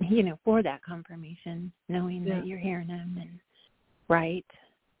 for that confirmation, knowing that you're hearing him and right,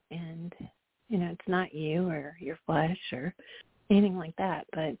 and, it's not you or your flesh or anything like that,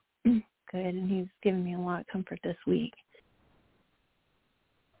 but good, and he's given me a lot of comfort this week.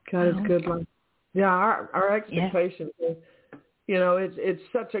 God is good, Lord. Yeah, our expectations, it's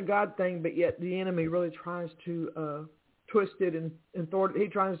such a God thing, but yet the enemy really tries to twist it and thwart it. He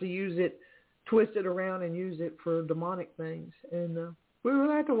tries to use it, twist it around and use it for demonic things. And we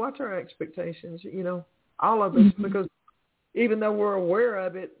really have to watch our expectations, all of us, because even though we're aware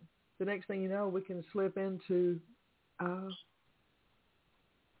of it, the next thing you know, we can slip into, like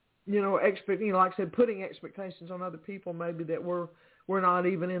I said, putting expectations on other people maybe that we're not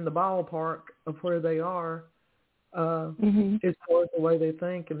even in the ballpark of where they are. as far as the way they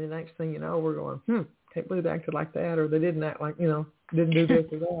think. And the next thing you know, we're going, can't believe they acted like that, or they didn't act like, didn't do this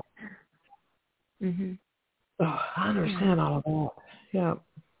or that. Oh, I understand all of that. Yeah.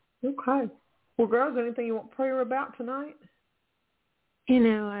 Okay. Well, girls, anything you want prayer about tonight?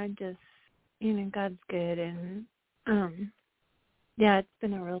 I just, God's good. And, it's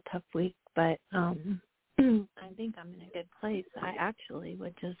been a real tough week, but I think I'm in a good place. I actually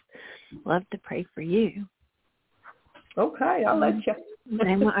would just love to pray for you. Okay, I'll let you.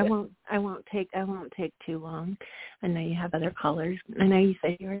 I won't take too long. I know you have other callers. I know you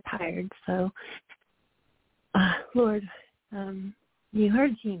said you were tired, so Lord, you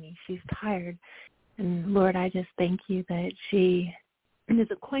heard Jeanne. She's tired, and Lord, I just thank you that she is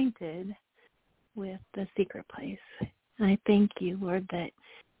acquainted with the secret place. And I thank you, Lord, that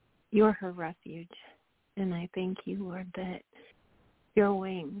you're her refuge, and I thank you, Lord, that your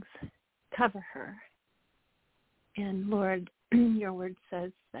wings cover her. And Lord, your word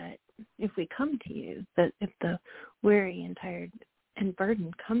says that if we come to you, that if the weary and tired and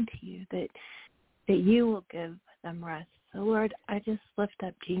burdened come to you, that you will give them rest. So Lord, I just lift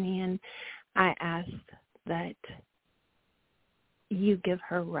up Jeanne, and I ask that you give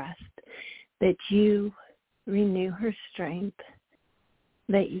her rest, that you renew her strength,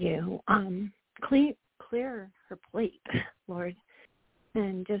 that you clear her plate, Lord,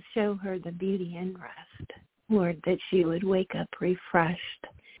 and just show her the beauty in rest. Lord, that she would wake up refreshed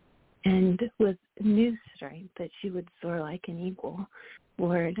and with new strength, that she would soar like an eagle,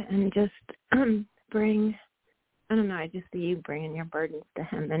 Lord, and just bring, I don't know, I just see you bringing your burdens to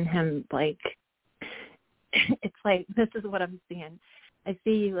him, and him, like, it's like, this is what I'm seeing. I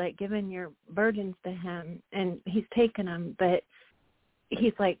see you, like, giving your burdens to him, and he's taking them, but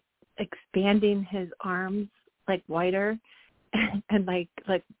he's, like, expanding his arms, like, wider, and, like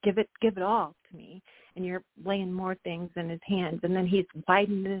give it all to me. And you're laying more things in his hands, and then he's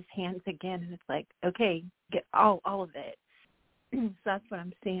widening his hands again, and it's like, okay, get all of it. So that's what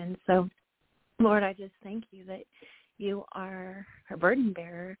I'm seeing. So, Lord, I just thank you that you are her burden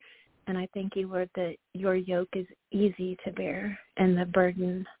bearer, and I thank you, Lord, that your yoke is easy to bear, and the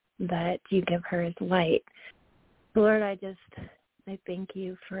burden that you give her is light. Lord, I thank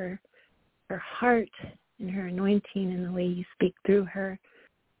you for her heart and her anointing and the way you speak through her,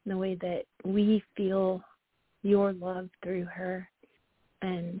 the way that we feel your love through her,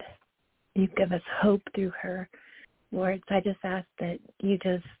 and you give us hope through her, Lord. So I just ask that you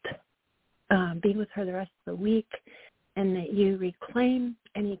just be with her the rest of the week, and that you reclaim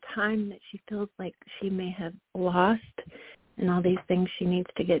any time that she feels like she may have lost and all these things she needs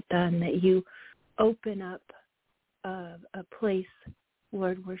to get done, that you open up a place,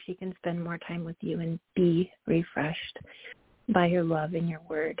 Lord, where she can spend more time with you and be refreshed by your love and your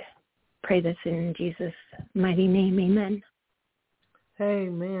word. Pray this in Jesus' mighty name. Amen.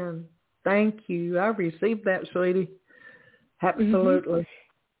 Amen. Thank you. I received that, sweetie. Absolutely.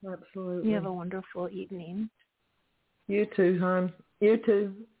 Absolutely. You have a wonderful evening. You too, hon. You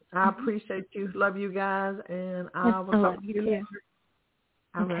too. I appreciate you. Love you guys, and I will talk to you later.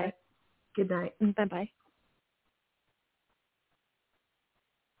 All right. Good night. Bye-bye.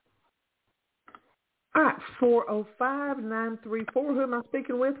 All right, 405-934. Who am I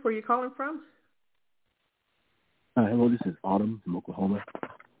speaking with? Where are you calling from? Hello, this is Autumn from Oklahoma.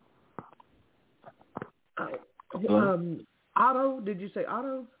 Otto, did you say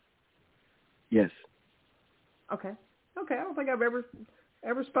Otto? Yes. Okay. I don't think I've ever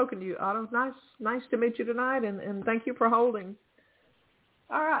spoken to you, Otto. Nice to meet you tonight, and thank you for holding.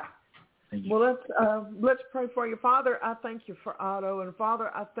 All right. Thank you. Well, let's pray for you. Father, I thank you for Otto, and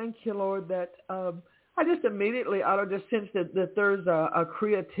Father, I thank you, Lord, that I just immediately, Otto, just sensed that there's a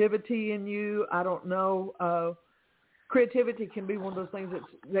creativity in you. I don't know. Creativity can be one of those things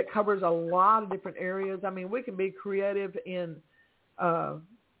that covers a lot of different areas. I mean, we can be creative in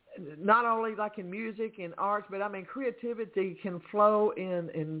not only like in music and arts, but I mean, creativity can flow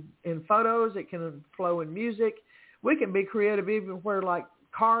in photos. It can flow in music. We can be creative even where like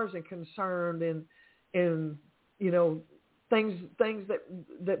cars are concerned, and things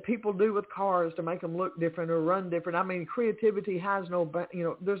that people do with cars to make them look different or run different. I mean, creativity has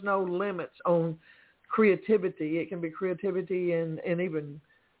there's no limits on creativity. It can be creativity and even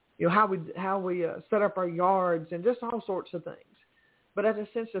how we set up our yards and just all sorts of things. But I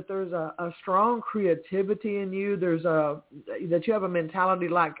just sense that there's a strong creativity in you. There's that you have a mentality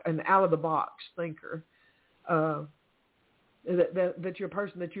like an out of the box thinker. That you're a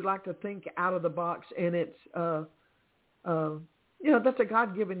person that you like to think out of the box, and it's that's a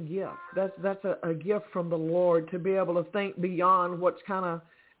God-given gift. That's a gift from the Lord to be able to think beyond what's kind of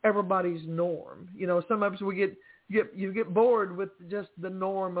everybody's norm. You know, some of us you get bored with just the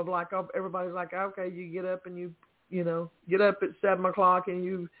norm of like, oh, everybody's like, okay, you get up and you get up at 7 o'clock and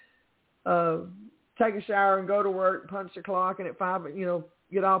you take a shower and go to work, punch the clock, and at 5,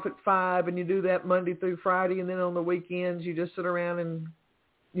 get off at 5, and you do that Monday through Friday, and then on the weekends you just sit around and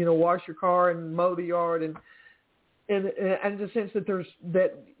wash your car and mow the yard, and the sense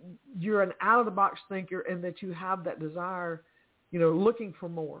that you're an out of the box thinker, and that you have that desire, looking for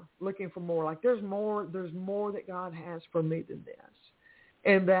more, like there's more that God has for me than this.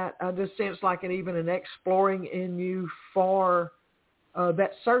 And that I just sense like even an exploring in you for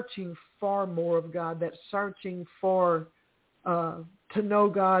that searching for more of God, that searching for to know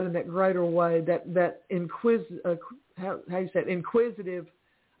God in that greater way, that inquisitive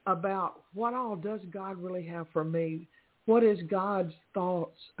about what all does God really have for me? What is God's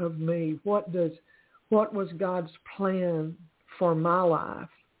thoughts of me? What was God's plan for my life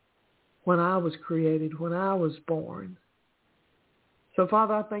when I was created, when I was born? So,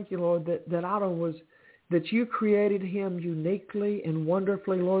 Father, I thank you, Lord, that Otto that you created him uniquely and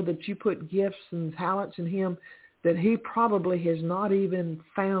wonderfully, Lord, that you put gifts and talents in him that he probably has not even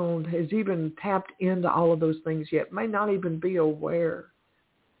found, has even tapped into all of those things yet, may not even be aware.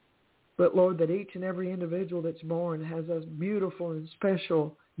 But, Lord, that each and every individual that's born has a beautiful and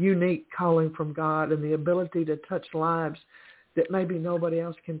special, unique calling from God and the ability to touch lives that maybe nobody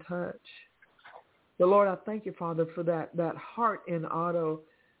else can touch. But, Lord, I thank you, Father, for that heart in Otto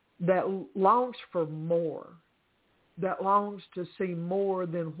that longs for more, that longs to see more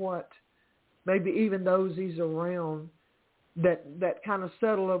than what maybe even those he's around, that kind of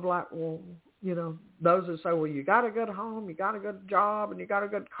settle of like, well, those that say, well, you got a good home, you got a good job, and you got a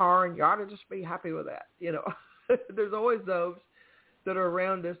good car, and you ought to just be happy with that. There's always those that are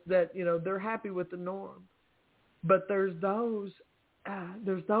around us that, they're happy with the norm. But there's those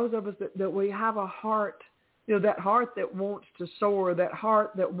of us that we have a heart, that heart that wants to soar, that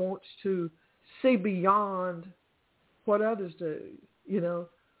heart that wants to see beyond what others do.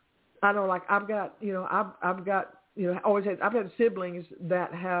 I know, like I've got siblings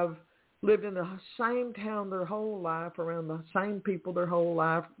that have lived in the same town their whole life, around the same people their whole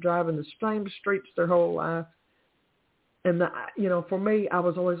life, driving the same streets their whole life. And for me, I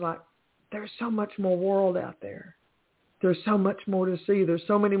was always like, there's so much more world out there. There's so much more to see. There's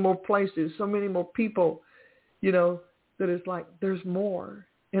so many more places, so many more people, that it's like there's more.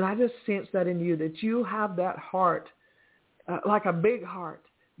 And I just sense that in you, that you have that heart, like a big heart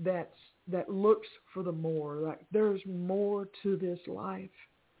that looks for the more. Like there's more to this life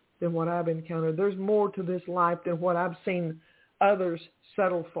than what I've encountered. There's more to this life than what I've seen others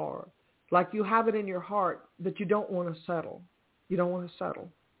settle for. Like you have it in your heart that you don't want to settle. You don't want to settle.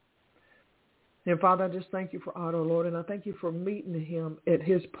 And Father, I just thank you for Otto, Lord, and I thank you for meeting him at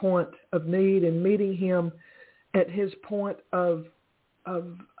his point of need and meeting him at his point of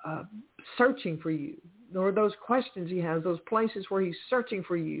searching for you. Lord, those questions he has, those places where he's searching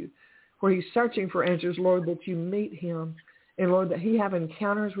for you, where he's searching for answers, Lord, that you meet him. And, Lord, that he have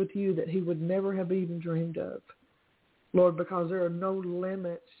encounters with you that he would never have even dreamed of. Lord, because there are no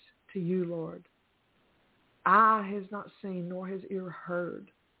limits to you, Lord. Eye has not seen, nor has ear heard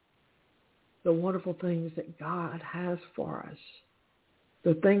the wonderful things that God has for us.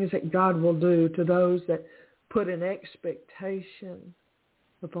 The things that God will do to those that put an expectation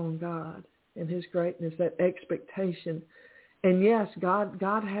upon God and his greatness, that expectation. And yes, God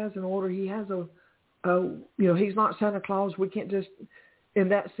has an order. He has he's not Santa Claus. We can't just, in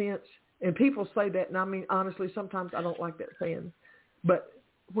that sense, and people say that, and I mean, honestly, sometimes I don't like that saying. But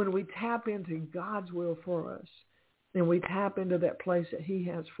when we tap into God's will for us, and we tap into that place that he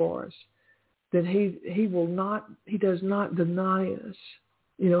has for us, then he does not deny us.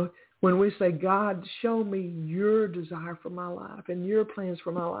 When we say, God, show me your desire for my life and your plans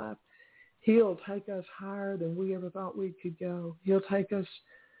for my life, he'll take us higher than we ever thought we could go. He'll take us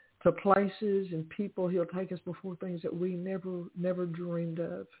to places and people. He'll take us before things that we never dreamed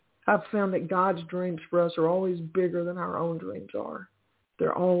of. I've found that God's dreams for us are always bigger than our own dreams are.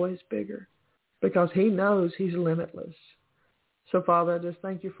 They're always bigger because he knows he's limitless. So, Father, I just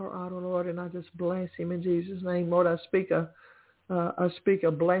thank you for Otto, Lord, and I just bless him in Jesus' name. Lord, I speak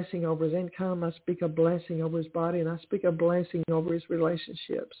a blessing over his income. I speak a blessing over his body, and I speak a blessing over his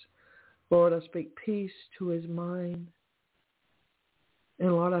relationships. Lord, I speak peace to his mind.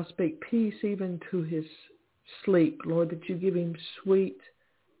 And, Lord, I speak peace even to his sleep, Lord, that you give him sweet,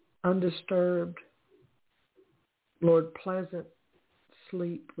 undisturbed, Lord, pleasant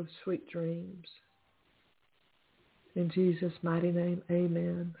sleep with sweet dreams. In Jesus' mighty name,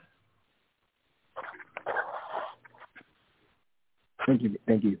 amen. Thank you.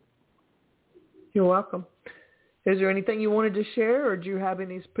 Thank you. You're welcome. Is there anything you wanted to share, or do you have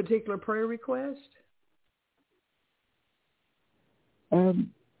any particular prayer request?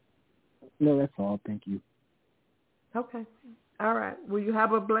 No, that's all. Thank you. Okay. All right. Well, you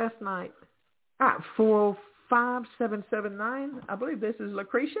have a blessed night. All right. 405-779. I believe this is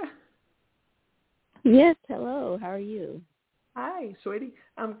Lucretia. Yes. Hello. How are you? Hi, sweetie.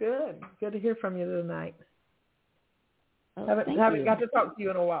 I'm good. Good to hear from you tonight. Oh, haven't got to talk to you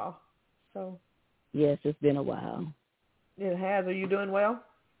in a while. So. Yes, it's been a while. It has. Are you doing well?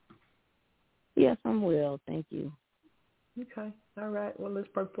 Yes, I'm well. Thank you. Okay. All right. Well, let's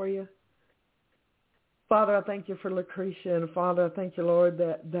pray for you. Father, I thank you for Lucretia, and Father, I thank you, Lord,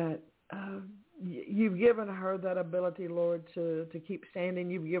 that you've given her that ability, Lord, to keep standing.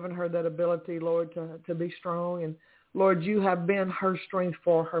 You've given her that ability, Lord, to be strong. And, Lord, you have been her strength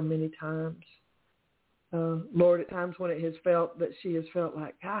for her many times. Lord, at times when it has felt that she has felt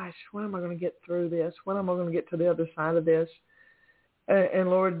like, gosh, when am I going to get through this? When am I going to get to the other side of this? And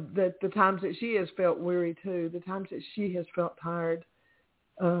Lord, that the times that she has felt weary too, the times that she has felt tired.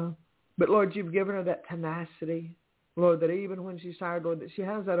 But Lord, you've given her that tenacity, Lord, that even when she's tired, Lord, that she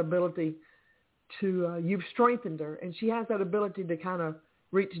has that ability to, you've strengthened her, and she has that ability to kind of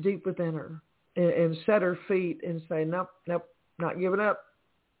reach deep within her and set her feet and say, nope, not giving up.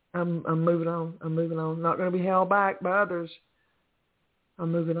 I'm moving on. I'm moving on. I'm not going to be held back by others.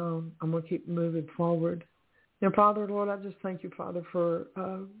 I'm moving on. I'm going to keep moving forward. And Father, Lord, I just thank you, Father, for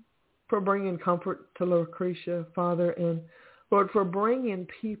bringing comfort to Lucretia, Father, and Lord, for bringing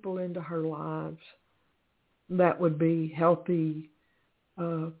people into her lives that would be healthy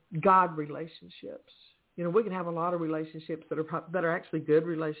God relationships. You know, we can have a lot of relationships that are actually good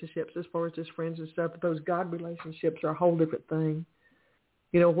relationships as far as just friends and stuff, but those God relationships are a whole different thing.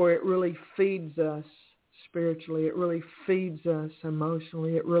 You know, where it really feeds us spiritually, it really feeds us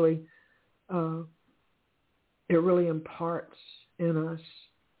emotionally, it really imparts in us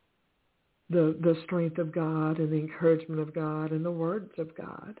the strength of God and the encouragement of God and the words of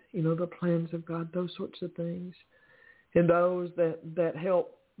God, you know, the plans of God, those sorts of things. And those that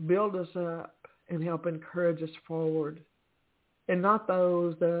help build us up and help encourage us forward. And not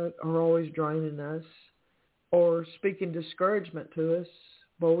those that are always draining us or speaking discouragement to us.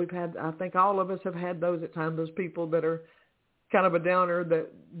 Well, I think all of us have had those at times, those people that are kind of a downer that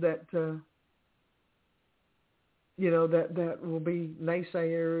will be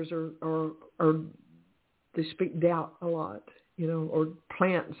naysayers or they speak doubt a lot, you know, or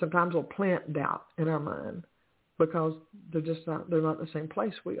sometimes they'll plant doubt in our mind because they're not the same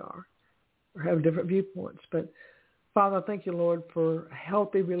place we are or have different viewpoints. But Father, I thank you, Lord, for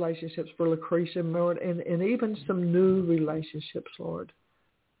healthy relationships for Lucretia, Lord, and even some new relationships, Lord.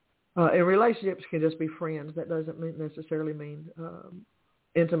 And relationships can just be friends. That doesn't necessarily mean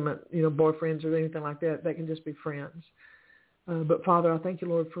intimate, you know, boyfriends or anything like that. That can just be friends. But Father, I thank you,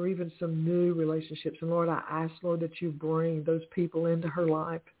 Lord, for even some new relationships. And Lord, I ask, Lord, that you bring those people into her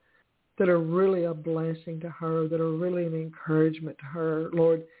life that are really a blessing to her, that are really an encouragement to her.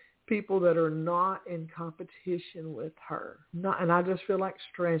 Lord, people that are not in competition with her. And I just feel like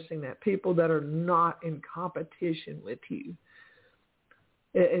stressing that. People that are not in competition with you.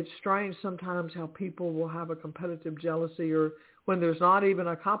 It's strange sometimes how people will have a competitive jealousy, or when there's not even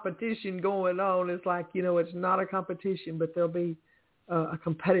a competition going on, it's like, you know, it's not a competition, but there'll be a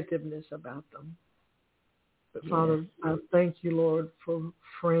competitiveness about them. But yes. Father, I thank you, Lord, for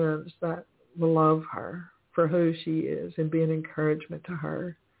friends that will love her for who she is and be an encouragement to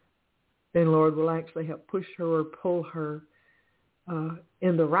her. And Lord, will actually help push her or pull her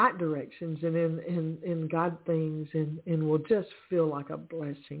in the right directions and in God things, and will just feel like a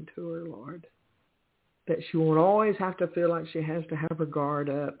blessing to her, Lord. That she won't always have to feel like she has to have her guard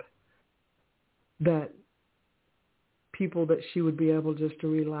up. That people that she would be able just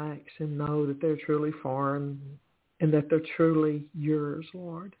to relax and know that they're truly foreign and that they're truly yours,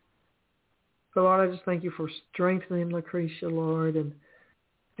 Lord. So, Lord, I just thank you for strengthening Lucretia, Lord, and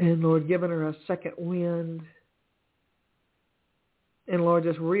Lord, giving her a second wind. And Lord,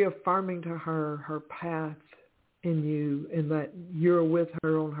 just reaffirming to her path in you, and that you're with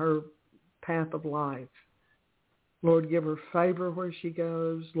her on her path of life. Lord, give her favor where she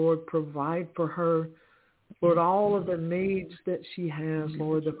goes. Lord, provide for her. Lord, all of the needs that she has,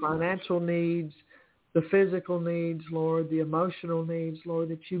 Lord, the financial needs, the physical needs, Lord, the emotional needs, Lord,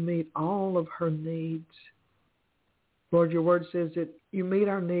 that you meet all of her needs. Lord, your word says that you meet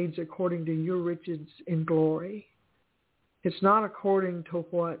our needs according to your riches in glory. It's not according to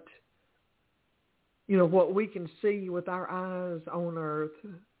what we can see with our eyes on earth.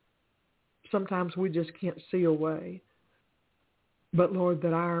 Sometimes we just can't see a way. But Lord,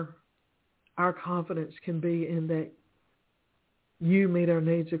 that our confidence can be in that you meet our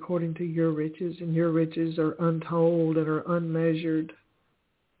needs according to your riches, and your riches are untold and are unmeasured.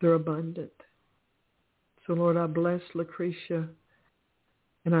 They're abundant. So Lord, I bless Lucretia,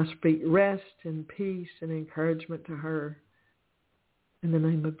 and I speak rest and peace and encouragement to her in the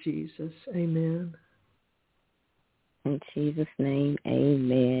name of Jesus. Amen. In Jesus' name,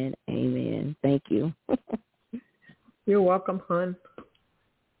 amen. Amen. Thank you. You're welcome, hon.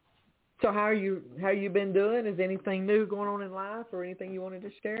 So how you been doing? Is anything new going on in life or anything you wanted to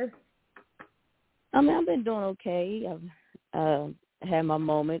share? I mean, I've been doing okay. I've had my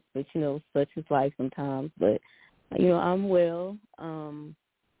moments, but, such is life sometimes. But, I'm well.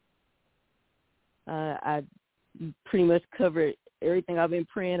 I pretty much covered everything I've been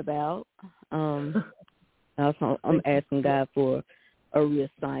praying about. Also, I'm asking God for a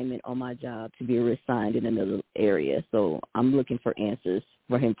reassignment on my job to be reassigned in another area. So I'm looking for answers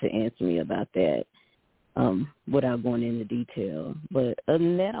for him to answer me about that without going into detail. But other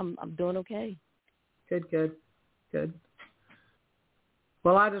than that, I'm doing okay. Good.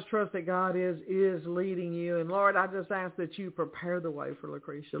 Well, I just trust that God is leading you. And, Lord, I just ask that you prepare the way for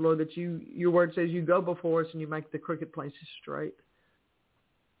Lucretia. Lord, that your word says you go before us and you make the crooked places straight.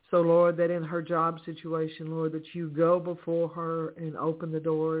 So, Lord, that in her job situation, Lord, that you go before her and open the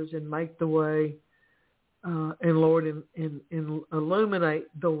doors and make the way, and, Lord, and illuminate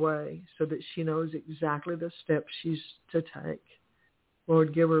the way so that she knows exactly the steps she's to take.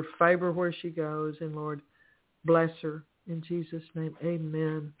 Lord, give her favor where she goes, and, Lord, bless her. In Jesus' name,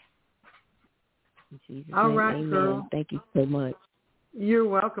 amen. In Jesus' All name, right, amen. girl. Thank you so much. You're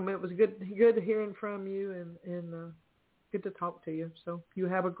welcome. It was good hearing from you and good to talk to you. So you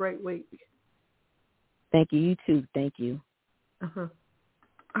have a great week. Thank you. You too. Thank you. Uh-huh.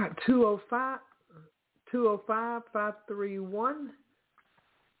 All right, 205-531.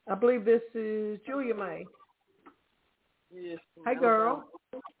 I believe this is Julia May. Yes. Hey, girl.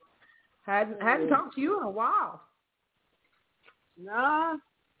 Hadn't talked to you in a while. Nah.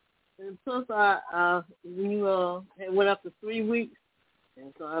 And plus, we went up to 3 weeks,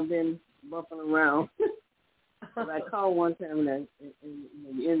 and so I've been bumping around. But I called one time, and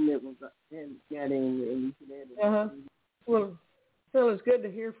the internet was got in, and you said, Well, Phil, it's good to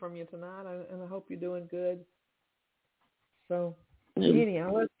hear from you tonight, and I hope you're doing good. So,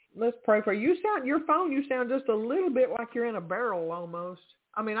 anyhow, let's pray for you. You sound just a little bit like you're in a barrel almost.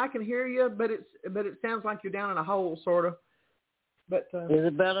 I mean, I can hear you, but it sounds like you're down in a hole, sort of. But is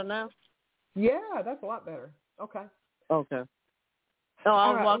it better now? Yeah, that's a lot better. Okay. Okay. No, I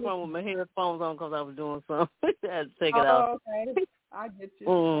was walking around with my headphones on because I was doing something. I had to take it out. Okay. I get you.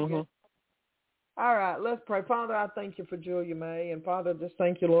 Mm-hmm. All right, let's pray. Father, I thank you for Julia May. And, Father, just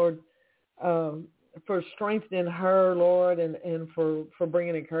thank you, Lord, for strengthening her, Lord, and for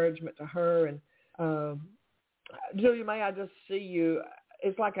bringing encouragement to her. And, Julia May, I just see you.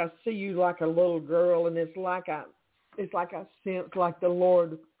 It's like I see you like a little girl, and it's like I sense like the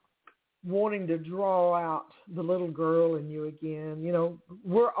Lord wanting to draw out the little girl in you again.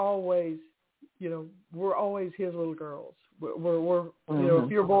 We're always his little girls. We're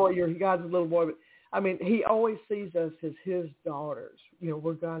if you're a boy, you're God's little boy. But I mean, he always sees us as his daughters.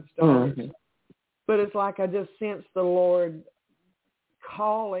 We're God's daughters. Mm-hmm. But it's like I just sense the Lord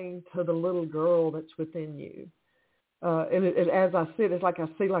calling to the little girl that's within you. And as I sit, it's like I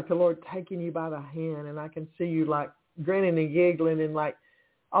see like the Lord taking you by the hand, and I can see you like grinning and giggling and like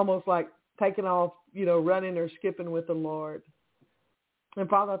almost like taking off, running or skipping with the Lord. And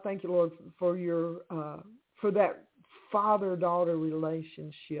Father, I thank you, Lord, for your for that father-daughter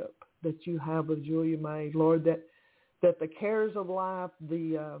relationship that you have with Julia May, Lord. That the cares of life,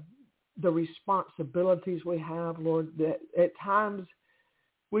 the responsibilities we have, Lord, that at times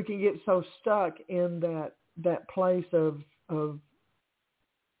we can get so stuck in that place of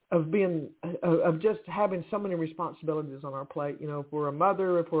just having so many responsibilities on our plate. If we're a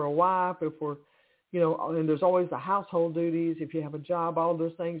mother, if we're a wife, if we're, and there's always the household duties. If you have a job, all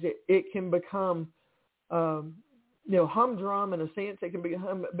those things, it can become, humdrum in a sense. It can be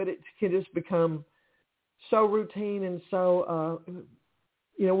but it can just become so routine and so,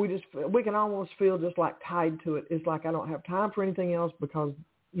 we can almost feel just like tied to it. It's like I don't have time for anything else because,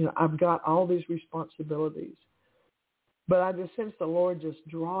 I've got all these responsibilities. But I just sense the Lord just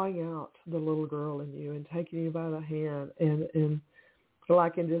drawing out the little girl in you and taking you by the hand and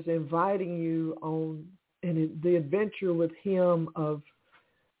like and just inviting you on the adventure with him of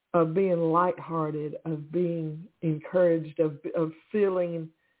being lighthearted, of being encouraged, of feeling,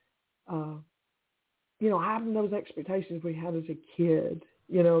 having those expectations we had as a kid.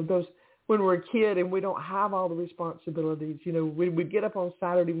 when we're a kid and we don't have all the responsibilities. You know, we'd get up on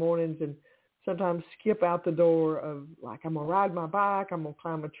Saturday mornings and sometimes skip out the door of like, I'm going to ride my bike, I'm going to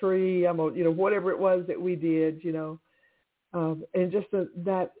climb a tree, I'm going to, you know, whatever it was that we did, you know. And just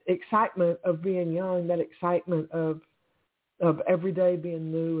that excitement of being young, that excitement of every day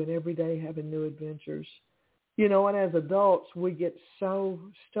being new and every day having new adventures. You know, and as adults, we get so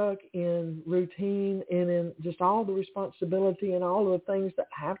stuck in routine and in just all the responsibility and all of the things that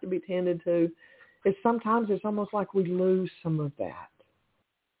have to be tended to. Sometimes it's almost like we lose some of that.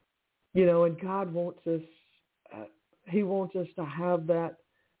 You know, and God wants us, he wants us to have that,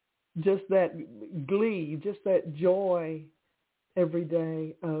 just that glee, just that joy every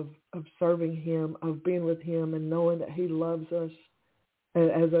day of serving him, of being with him and knowing that he loves us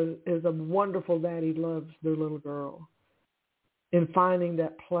as a wonderful daddy loves their little girl, and finding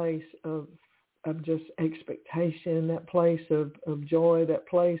that place of just expectation, that place of joy, that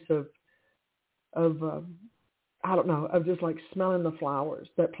place of I don't know, of just like smelling the flowers,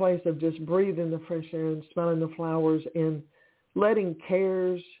 that place of just breathing the fresh air and smelling the flowers and letting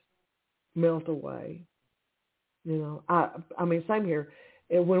cares melt away. You know, I mean, same here.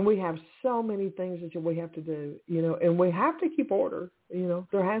 When we have so many things that we have to do, you know, and we have to keep order, you know,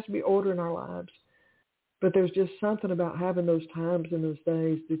 there has to be order in our lives. But there's just something about having those times and those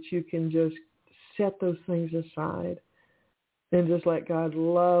days that you can just set those things aside and just let God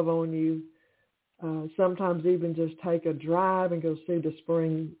love on you. Sometimes even just take a drive and go see the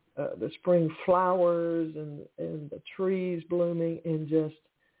spring flowers and the trees blooming, and just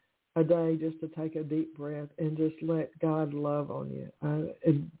a day just to take a deep breath and just let God love on you.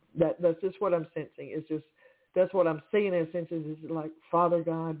 And that's just what I'm sensing. It's just, that's what I'm seeing and sensing is like Father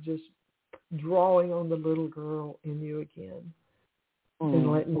God just drawing on the little girl in you again,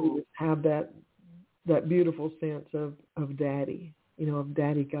 and letting you just have that beautiful sense of daddy, you know, of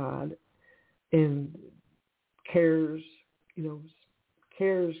daddy God, and cares, you know,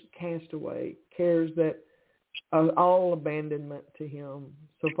 cares cast away, cares that all abandonment to him.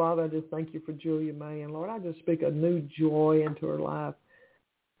 So, Father, I just thank you for Julia May. And, Lord, I just speak a new joy into her life.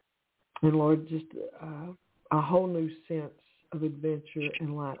 And, Lord, just a whole new sense of adventure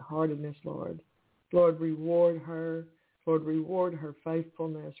and lightheartedness, Lord. Lord, reward her. Lord, reward her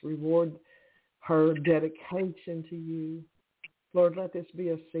faithfulness. Reward her dedication to you. Lord, let this be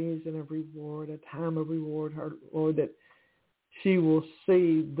a season of reward, a time of reward, her, Lord, that she will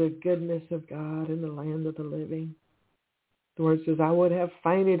see the goodness of God in the land of the living. The word says, I would have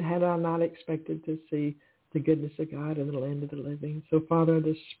fainted had I not expected to see the goodness of God in the land of the living. So, Father, I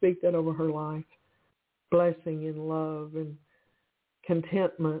just speak that over her life, blessing and love and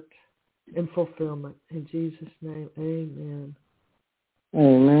contentment and fulfillment. In Jesus' name, amen.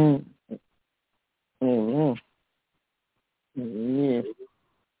 Amen. Amen. Yes.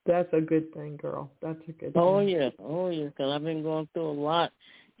 That's a good thing, girl. That's a good thing. Oh, yes. Oh, yes, because I've been going through a lot.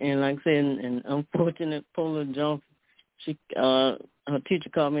 And like I said, an unfortunate polar jump. Her teacher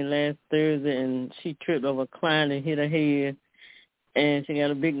called me last Thursday, and she tripped over a client and hit her head. And she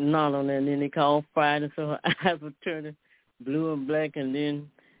got a big knot on there. And then they called Friday, so her eyes were turning blue and black. And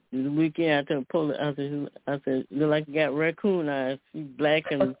then the weekend I told Polar, I said, look like you got raccoon eyes. She's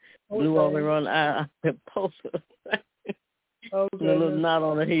black and blue all around the eye. I said, Polar. Oh, a little knot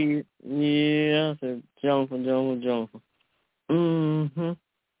on her head. Yeah, I said, Jennifer. Mm-hmm.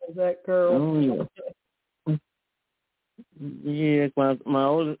 Is that girl? Oh, yeah. Yeah, my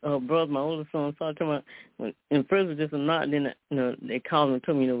older brother, my older son, started talking about, in first it was just a knot, and then they called and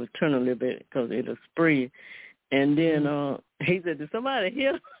told me it was turn a little bit because it'll spread. And then he said, did somebody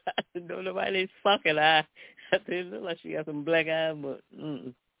hear? I said, no, nobody's fucking eye. I said, it looked like she got some black eyes, but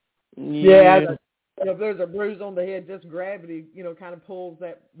yeah. If there's a bruise on the head, just gravity, kind of pulls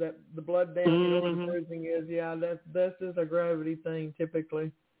the blood down. You know where the bruising is. Yeah, that's just a gravity thing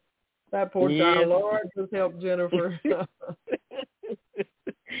typically. That poor child. Lord, just help Jennifer.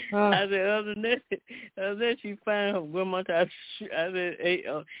 I said, other than that, she found her grandma. I said, hey,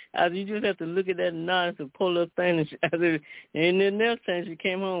 you just have to look at that knot and pull up thing. And I said, and then the next time she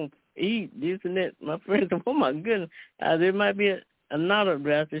came home, eat this and that. My friend said, oh my goodness. I said, it might be a knot up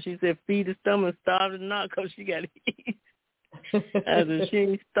there. So she said, feed the stomach, starve the knot because she got to eat. I said, she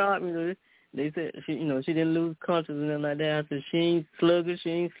ain't starved me. They said she didn't lose consciousness and nothing like that. I said she ain't sluggish, she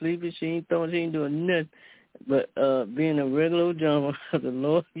ain't sleepy, she ain't doing nothing. But being a regular old jumper, the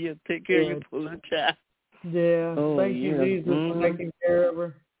Lord, you take care of your poor little child. Yeah. Thank you, Jesus, for taking care of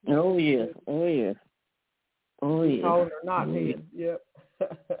her. Oh yes. Calling her not head. Yep. All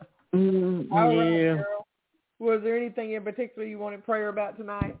right, girl. Was there anything in particular you wanted prayer about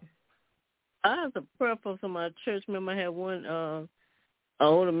tonight? I have a prayer for my church member. I had one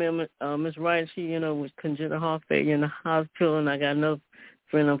older member, Miss Wright, she, with congenital heart failure in the hospital, and I got another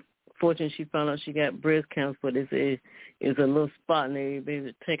friend. Unfortunately, she found out she got breast cancer, but it's a little spot, and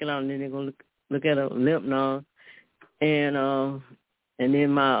they take it out, and then they're gonna look at a lymph node, and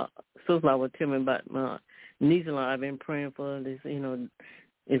then my sister would tell me about my niece and I. I've been praying for this,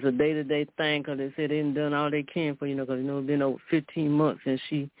 it's a day-to-day thing, because they said they done all they can for, because it's been over 15 months, and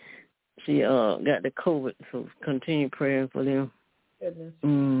she got the COVID, so continue praying for them. Goodness.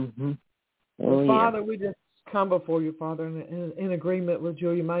 Mm-hmm. Well, Father, we just come before you, Father, in agreement with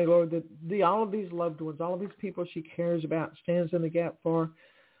Julia May, Lord, that all of these loved ones, all of these people she cares about, stands in the gap for,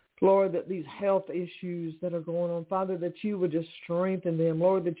 Lord, that these health issues that are going on, Father, that you would just strengthen them,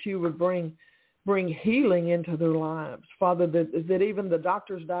 Lord, that you would bring healing into their lives, Father, that even the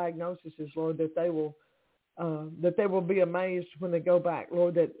doctor's diagnosis is, Lord, that they will be amazed when they go back,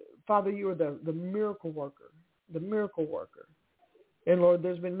 Lord, that, Father, you are the miracle worker. And, Lord,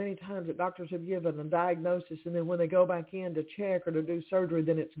 there's been many times that doctors have given a diagnosis, and then when they go back in to check or to do surgery,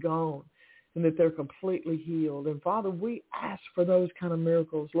 then it's gone, and that they're completely healed. And, Father, we ask for those kind of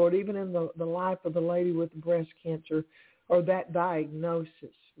miracles, Lord, even in the life of the lady with breast cancer or that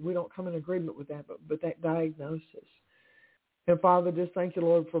diagnosis. We don't come in agreement with that, but that diagnosis. And, Father, just thank you,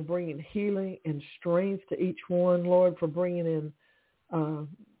 Lord, for bringing healing and strength to each one, Lord, for bringing in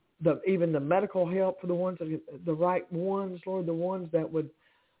even the medical help for the ones, the right ones, Lord, the ones that would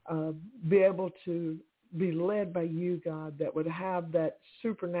be able to be led by you, God, that would have that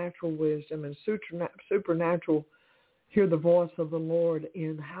supernatural wisdom and supernatural hear the voice of the Lord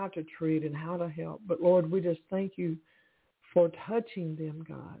in how to treat and how to help. But, Lord, we just thank you for touching them,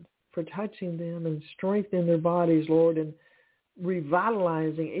 God, for touching them and strengthening their bodies, Lord, and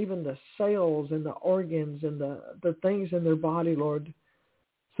revitalizing even the cells and the organs and the things in their body, Lord,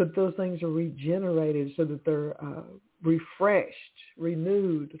 so that those things are regenerated, so that they're refreshed,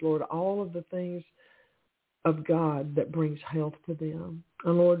 renewed, Lord, all of the things of God that brings health to them.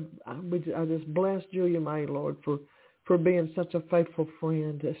 And, Lord, I just bless Julia May, Lord, for being such a faithful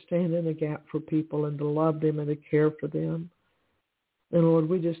friend, to stand in the gap for people and to love them and to care for them. And, Lord,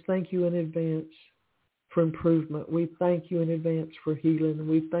 we just thank you in advance for improvement. We thank you in advance for healing.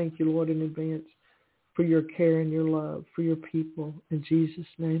 We thank you, Lord, in advance for your care and your love for your people. In Jesus'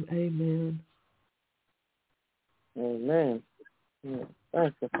 name, amen. Amen. Yeah.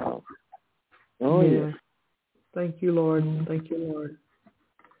 Thank you, Father. Oh, yeah. Thank you, Lord. Thank you, Lord.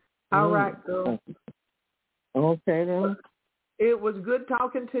 All right, girl. Okay, then. It was good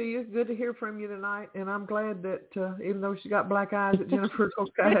talking to you. Good to hear from you tonight. And I'm glad that even though she got black eyes, that Jennifer's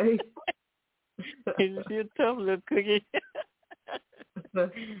okay. She's a tough little cookie.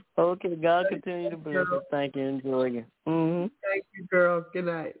 Okay, God continue to bless you. Thank you. Enjoy you. Mm-hmm. Thank you, girl. Good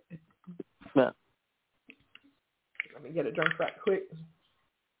night. Bye. Let me get a drink right quick.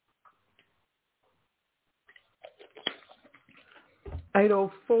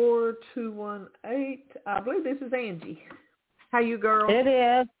 (804-218). I believe this is Angie. How you, girl? It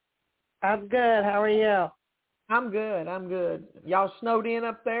is. I'm good. How are you? I'm good. Y'all snowed in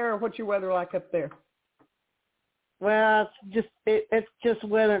up there, or what's your weather like up there? Well, it's just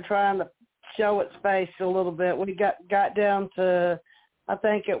winter trying to show its face a little bit. We got down to, I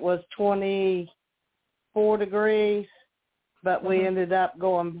think it was 24 degrees, but we ended up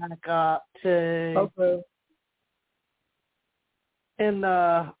going back up to in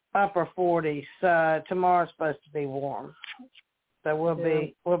the upper 40s. Tomorrow's supposed to be warm, so we'll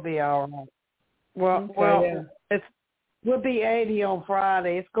be all right. Well, we'll be 80 on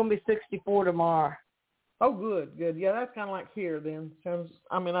Friday. It's going to be 64 tomorrow. Oh, good. Yeah, that's kind of like here then. I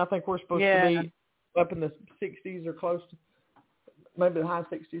think we're supposed to be up in the 60s or close to maybe the high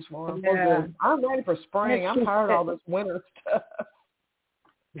 60s tomorrow. Yeah. We're good. I'm ready for spring. I'm tired of all this winter stuff.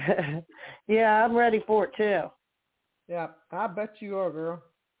 Yeah, I'm ready for it too. Yeah, I bet you are, girl.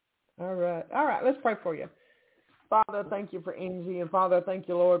 All right. Let's pray for you. Father, thank you for Angie, and Father, I thank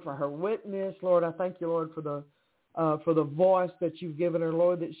you, Lord, for her witness. Lord, I thank you, Lord, for the voice that you've given her,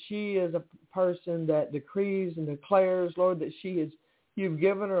 Lord, that she is a person that decrees and declares, Lord, that you've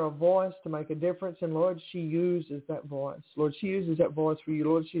given her a voice to make a difference, and Lord, she uses that voice. Lord, she uses that voice for you.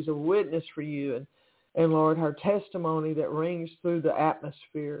 Lord, she's a witness for you, and Lord, her testimony that rings through the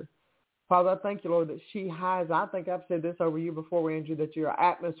atmosphere. Father, I thank you, Lord, that she has, I think I've said this over you before, Andrew, that you're an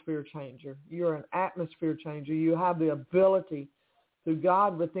atmosphere changer. You're an atmosphere changer. You have the ability through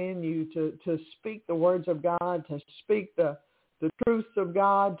God within you to speak the words of God, to speak the truths of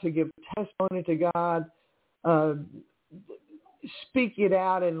God, to give testimony to God, speak it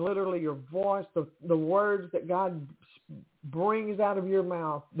out in literally your voice, the words that God brings out of your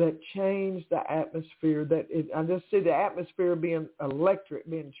mouth that change the atmosphere. I just see the atmosphere being electric,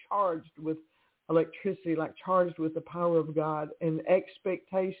 being charged with electricity, like charged with the power of God, and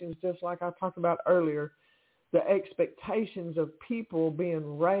expectations, just like I talked about earlier, the expectations of people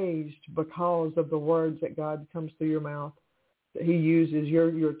being raised because of the words that God comes through your mouth. That He uses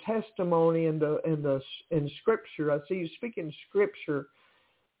your testimony in Scripture. I see you speaking Scripture,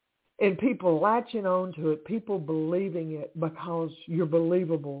 and people latching on to it, people believing it because you're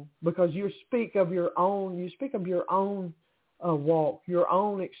believable, because you speak of your own walk, your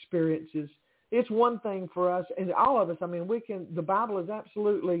own experiences. It's one thing for us, and all of us, I mean, the Bible is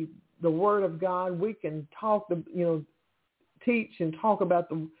absolutely the Word of God. We can teach and talk about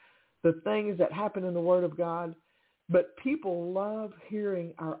the things that happen in the Word of God. But people love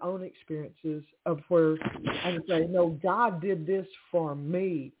hearing our own experiences of where I can say, no, God did this for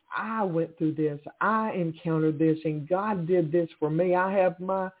me. I went through this. I encountered this, and God did this for me. I have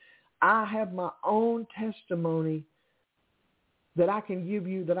my own testimony that I can give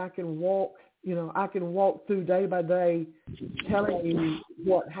you, that I can walk through day by day, telling you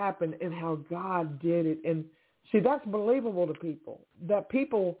what happened and how God did it. And see, that's believable to people. That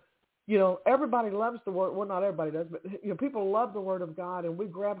people, everybody loves the Word. Well, not everybody does, but people love the Word of God, and we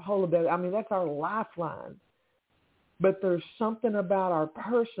grab hold of that. I mean, that's our lifeline. But there's something about our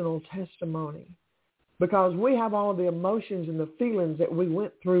personal testimony, because we have all the emotions and the feelings that we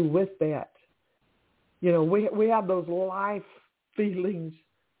went through with that. We have those life feelings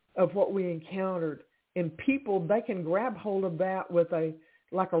of what we encountered, and people, they can grab hold of that with a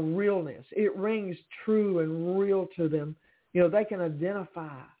realness. It rings true and real to them. They can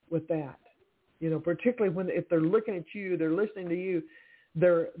identify with that. Particularly if they're looking at you, they're listening to you,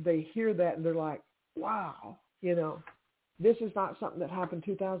 they hear that and they're like, wow, this is not something that happened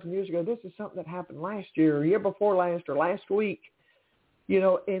 2,000 years ago. This is something that happened last year or year before last or last week,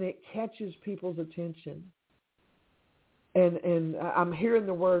 and it catches people's attention. And I'm hearing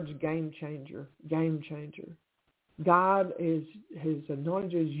the words game changer. God has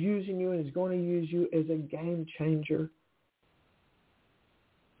anointed you, is using you, and is going to use you as a game changer.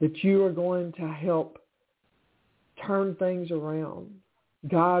 That you are going to help turn things around.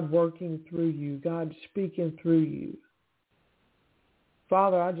 God working through you. God speaking through you.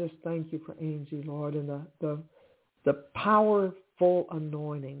 Father, I just thank you for Angie, Lord, and the powerful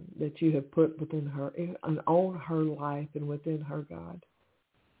anointing that you have put within her and on her life and within her, God.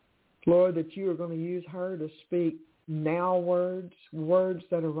 Lord, that you are going to use her to speak now words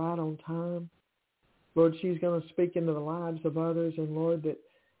that are right on time. Lord, she's going to speak into the lives of others, and Lord, that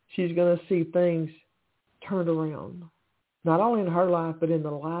she's going to see things turned around. Not only in her life, but in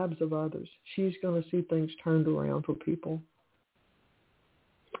the lives of others. She's going to see things turned around for people.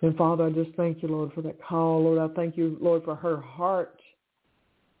 And Father, I just thank you, Lord, for that call. Lord, I thank you, Lord, for her heart,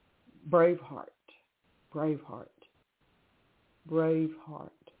 brave heart. Lord,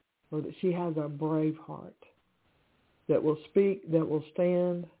 that she has a brave heart that will speak, that will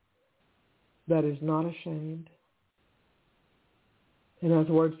stand, that is not ashamed. And as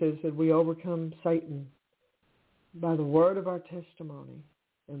the word says, that we overcome Satan by the word of our testimony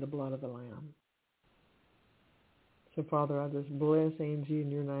and the blood of the Lamb. So, Father, I just bless Angie in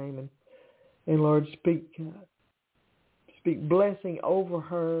your name. And Lord, speak blessing over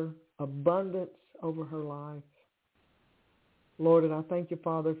her, abundance over her life. Lord, and I thank you,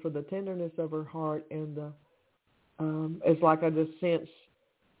 Father, for the tenderness of her heart. And it's like I just sense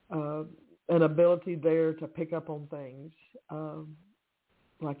an ability there to pick up on things.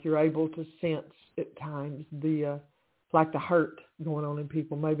 Like you're able to sense at times like the hurt going on in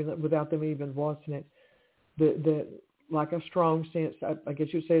people, maybe without them even voicing it. That like a strong sense, I guess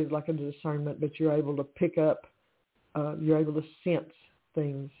you'd say it's like a discernment, but you're able to pick up, you're able to sense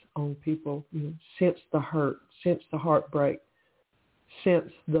things on people, sense the hurt, sense the heartbreak,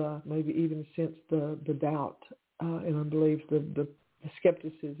 maybe even sense the doubt and unbelief, the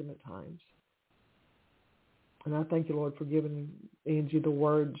skepticism at times. And I thank you, Lord, for giving Angie the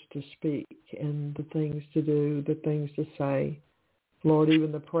words to speak and the things to do, the things to say. Lord,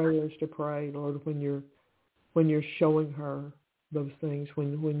 even the prayers to pray, Lord, when you're showing her those things,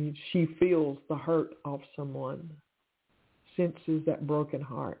 when she feels the hurt of someone, senses that broken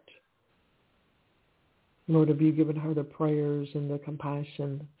heart. Lord, have you given her the prayers and the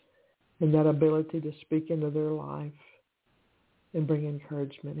compassion and that ability to speak into their life and bring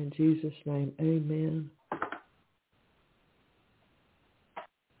encouragement. In Jesus' name, amen.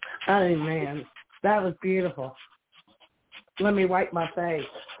 Amen. That was beautiful. Let me wipe my face.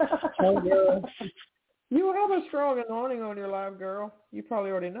 Oh, girl. You have a strong anointing on your life, girl. You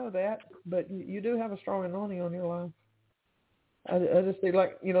probably already know that, but you do have a strong anointing on your life. I just see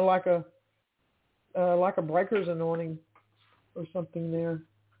like a breaker's anointing or something there.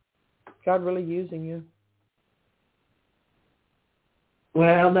 God really using you.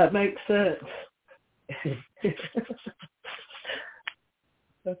 Well, that makes sense.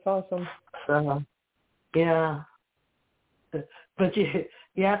 That's awesome. Yeah. But you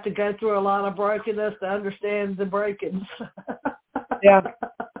have to go through a lot of brokenness to understand the breakings. Yeah.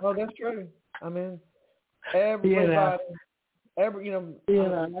 Well, that's true. I mean, everybody, everybody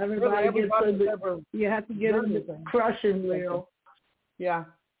gets you have to get in the crushing wheel. Yeah.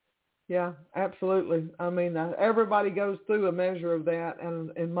 Yeah, absolutely. I mean, everybody goes through a measure of that,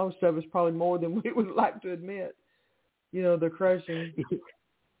 and most of us probably more than we would like to admit. The crushing.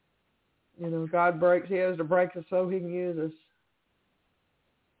 God breaks. He has to break us so he can use us.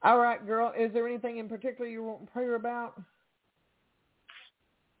 All right, girl. Is there anything in particular you want prayer about?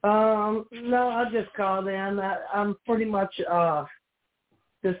 No, I just called in. I'm pretty much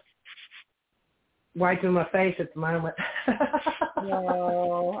just wiping my face at the moment.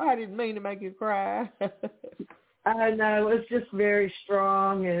 No, I didn't mean to make you cry. I know, it's just very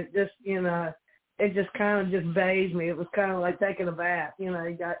strong, and it just, it just kind of just bathed me. It was kind of like taking a bath. You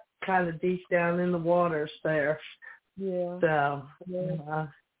got kind of deep down in the waters there. Yeah. So, yeah.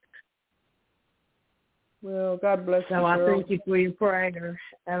 Well, God bless you. So I girl. thank you for your prayer,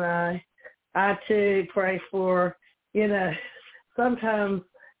 and I too pray for, sometimes,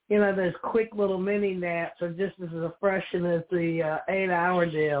 those quick little mini naps are just as refreshing as the 8-hour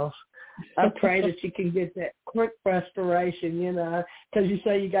deals. I pray that you can get that quick restoration, because you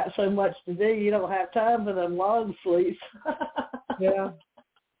say you got so much to do, you don't have time for them long sleeps. Yeah.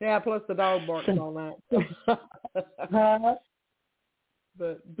 Yeah, plus the dog barks all night.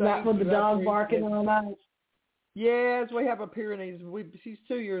 But not with the dog barking all night. Yes, we have a Pyrenees. She's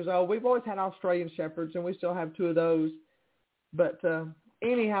 2 years old. We've always had Australian Shepherds, and we still have 2 of those. But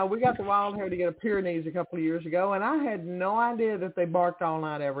anyhow, we got the wild hair to get a Pyrenees a couple of years ago, and I had no idea that they barked all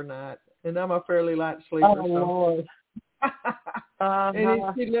night every night. And I'm a fairly light sleeper. Oh, Lord.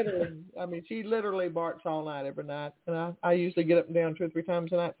 And she literally barks all night every night. And I usually get up and down 2 or 3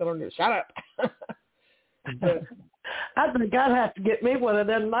 times a night telling her to shut up. But I think I'd have to get me one of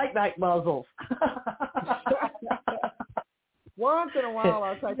them night muzzles. Once in a while,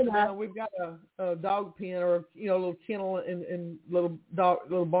 I'll take them down. We've got a dog pen or a little kennel and little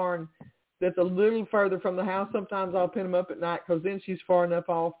barn that's a little further from the house. Sometimes I'll pin them up at night because then she's far enough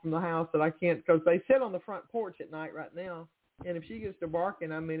off from the house that I can't. Because they sit on the front porch at night right now, and if she gets to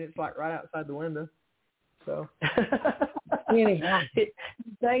barking, it's like right outside the window. So anyhow,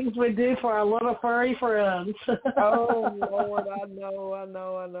 things we do for our little furry friends. Oh Lord, I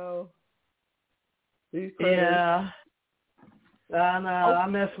know. These critters. Yeah. I know. I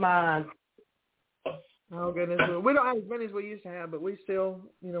miss mine. Oh goodness, we don't have as many as we used to have, but we still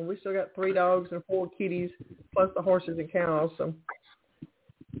got 3 dogs and 4 kitties plus the horses and cows. So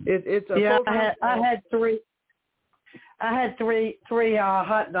it's a I had 3. I had three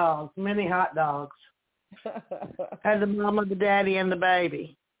hot dogs, mini hot dogs. Had the mama, the daddy, and the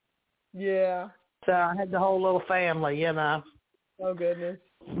baby. Yeah. So I had the whole little family, Oh goodness.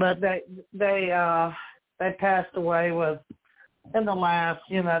 But they passed away in the last,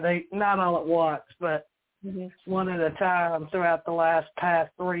 they not all at once, but one at a time throughout the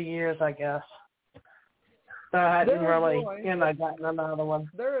past 3 years, I guess. So I hadn't really, gotten another one.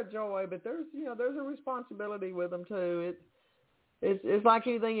 They're a joy, but there's a responsibility with them too. It's like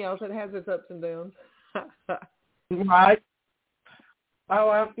anything else; it has its ups and downs. Right. Oh,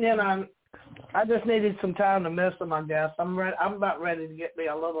 well, I just needed some time to miss them, I guess. I'm about ready to get me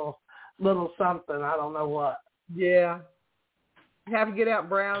a little something. I don't know what. Yeah. You have to get out,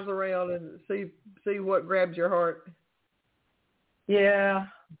 browse around, and see what grabs your heart. Yeah.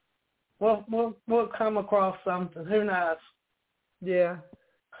 We'll come across something. Who knows? Yeah.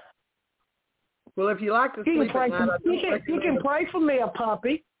 Well, if you like to sleep at night, you can pray for me a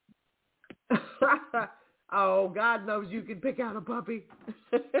puppy. Oh, God knows you can pick out a puppy.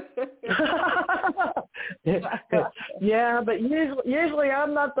 Yeah, but usually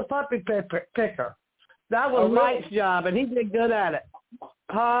I'm not the puppy picker. That was Mike's job, and he did good at it.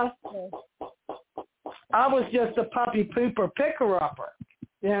 Huh? I was just a puppy pooper picker-upper.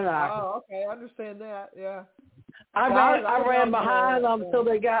 Oh, okay. I understand that, yeah. I ran behind them until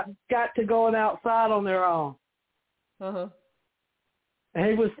they got to going outside on their own. Uh-huh. And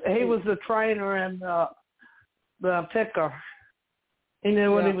he was the trainer and the picker. He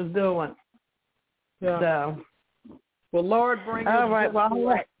knew what he was doing. Yeah. So. Well, Lord, bring us. All right. Well, all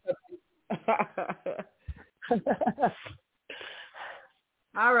right.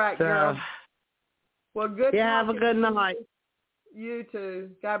 All right, girl. Well, good. Yeah, have a good night. You too.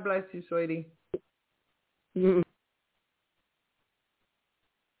 God bless you, sweetie. Mm-hmm.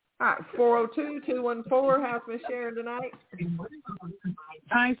 All right, 402-214. How's Miss Sharon tonight?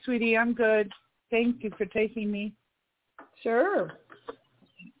 Hi, sweetie. I'm good. Thank you for taking me. Sure.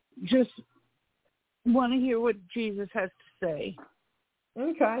 Just want to hear what Jesus has to say.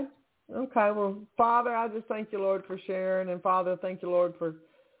 Okay. Well, Father, I just thank you, Lord, for Sharon, and Father, thank you, Lord, for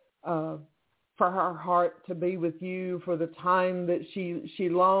her heart to be with you, for the time that she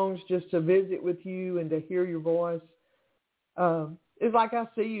longs just to visit with you and to hear your voice. It's like I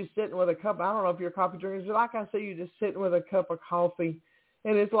see you sitting with a cup. I don't know if you're a coffee drinker. It's like I see you just sitting with a cup of coffee,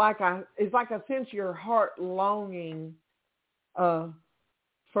 and it's like I sense your heart longing for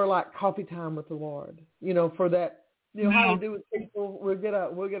like coffee time with the Lord. You know, for that. You know how we do with people. We'll get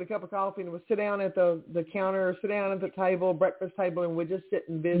a cup of coffee and we'll sit down at the counter, or sit down at the table, breakfast table, and we just sit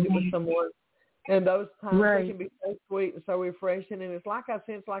and visit with someone. And those times they can be so sweet and so refreshing. And it's like I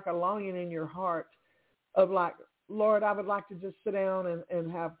sense like a longing in your heart of like, Lord, I would like to just sit down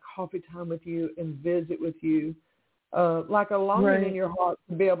and have coffee time with you and visit with you. Like a longing in your heart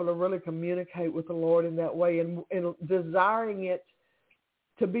to be able to really communicate with the Lord in that way, and desiring it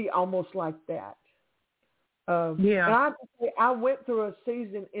to be almost like that. And I went through a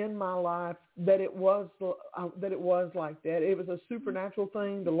season in my life that it was like that. It was a supernatural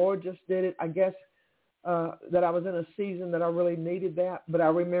thing. The Lord just did it. I guess that I was in a season that I really needed that. But I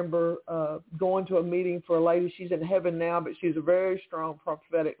remember going to a meeting for a lady. She's in heaven now, but she's a very strong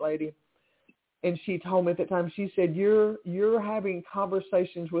prophetic lady. And she told me at the time, she said, you're having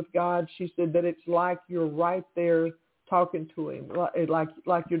conversations with God. She said that it's like you're right there talking to him,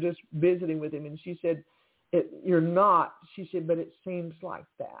 like you're just visiting with him. And she said, you're not, she said, but it seems like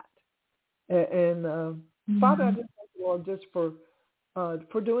that. And Father, I just thank you, Lord, just for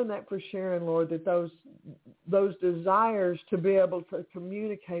doing that for Sharon, Lord, that those desires to be able to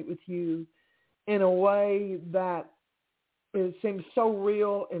communicate with you in a way that it seems so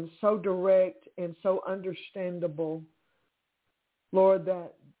real and so direct and so understandable, Lord,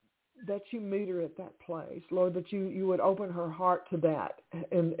 that you meet her at that place, Lord, that you would open her heart to that,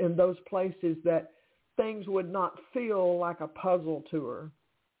 in those places that things would not feel like a puzzle to her,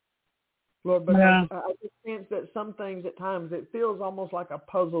 Lord. But I just sense that some things at times it feels almost like a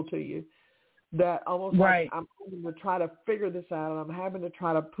puzzle to you, that almost like I'm having to try to figure this out, and I'm having to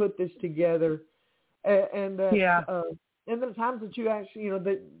try to put this together, and the times that you actually,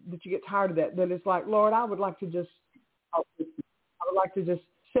 that you get tired of that it's like, Lord, I would like to just talk with you. I would like to just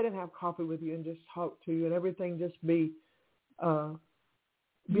sit and have coffee with you and just talk to you, and everything just be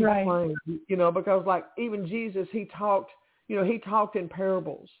plain, because like even Jesus, he talked in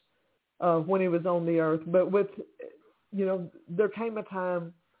parables when he was on the earth, but with, there came a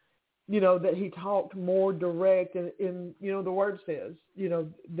time, that he talked more direct, and the word says,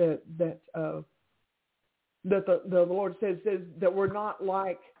 that the Lord says that we're not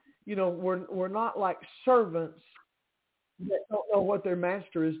like, we're not like servants that don't know what their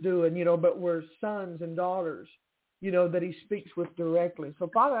master is doing, but we're sons and daughters, that he speaks with directly. So,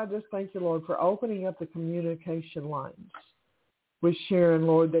 Father, I just thank you, Lord, for opening up the communication lines with Sharon,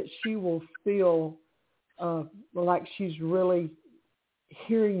 Lord, that she will feel like she's really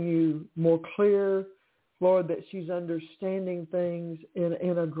hearing you more clear, Lord, that she's understanding things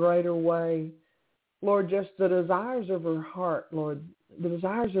in a greater way. Lord, just the desires of her heart, Lord, the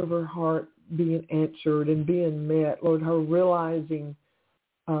desires of her heart being answered and being met, Lord, her realizing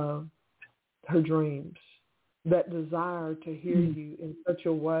her dreams, that desire to hear you in such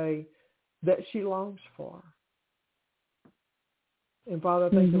a way that she longs for. And Father, I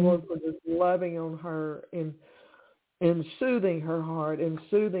thank you, Lord, for just loving on her and soothing her heart and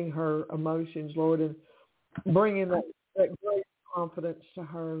soothing her emotions, Lord, and bringing that great confidence to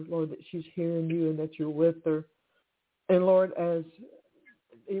her, Lord, that she's hearing you and that you're with her. And Lord, as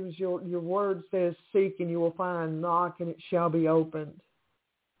even your word says, seek and you will find, knock and it shall be opened.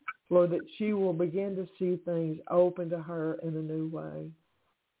 Lord, that she will begin to see things open to her in a new way.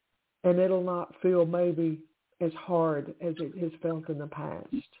 And it'll not feel maybe as hard as it has felt in the past.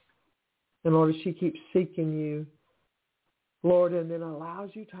 And Lord, as she keeps seeking you, Lord, and then allows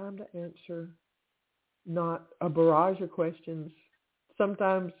you time to answer, not a barrage of questions.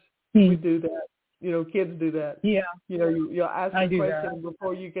 Sometimes we do that. Kids do that. Yeah. You'll ask a question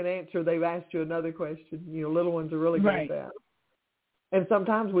before you can answer. They've asked you another question. Little ones are really good at that. And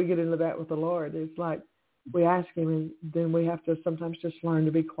sometimes we get into that with the Lord. It's like we ask him, and then we have to sometimes just learn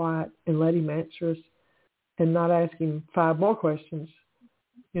to be quiet and let him answer us and not ask him 5 more questions,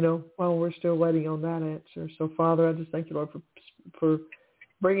 while we're still waiting on that answer. So, Father, I just thank you, Lord, for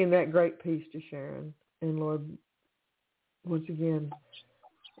bringing that great peace to Sharon. And, Lord, once again,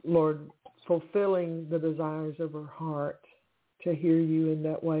 Lord, fulfilling the desires of her heart to hear you in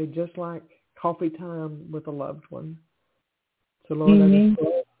that way, just like coffee time with a loved one. So, Lord, I just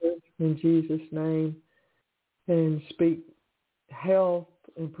bless her in Jesus' name and speak health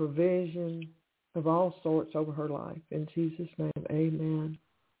and provision of all sorts over her life. In Jesus' name, amen.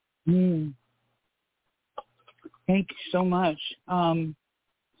 Thank you so much.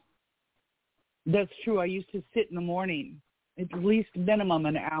 That's true. I used to sit in the morning, at least minimum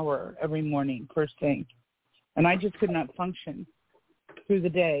an hour every morning, first thing. And I just could not function through the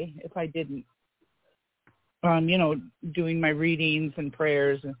day if I didn't. Doing my readings and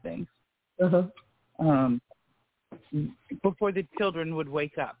prayers and things. Before the children would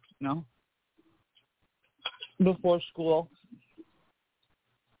wake up, before school.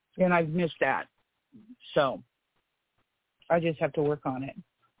 And I've missed that. So I just have to work on it.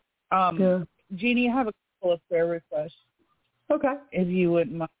 Jeannie, I have a couple of prayer requests. Okay. If you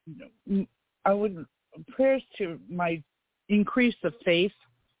wouldn't mind. I would prayers to increase the faith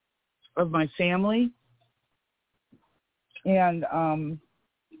of my family. And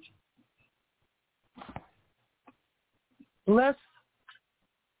bless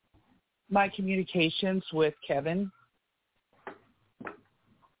my communications with Kevin.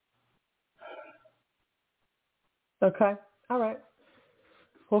 Okay. All right.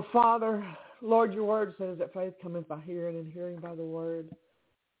 Well, Father, Lord, your word says that faith cometh by hearing and hearing by the word.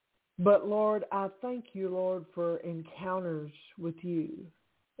 But, Lord, I thank you, Lord, for encounters with you.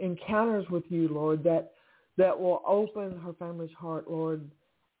 Encounters with you, Lord, that will open her family's heart, Lord,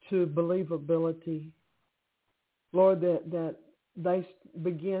 to believability. Lord, that they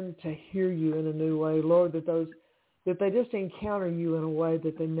begin to hear you in a new way. Lord, that they just encounter you in a way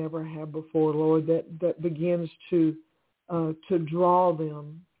that they never have before, Lord, that begins to draw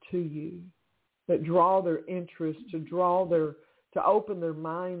them to you, that draw their interest, to open their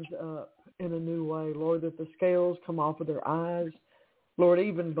minds up in a new way, Lord, that the scales come off of their eyes. Lord,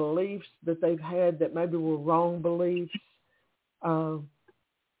 even beliefs that they've had that maybe were wrong beliefs. And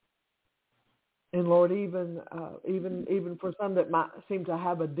Lord, even for some that might seem to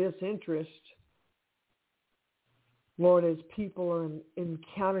have a disinterest, Lord, as people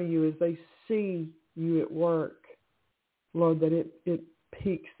encounter you, as they see you at work, Lord, that it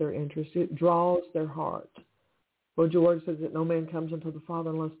piques their interest. It draws their heart. Lord, your word says that no man comes unto the Father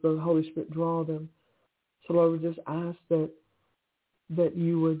unless the Holy Spirit draw them. So, Lord, we just ask that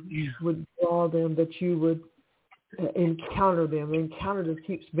you would draw them, that you would encounter them. Encounter just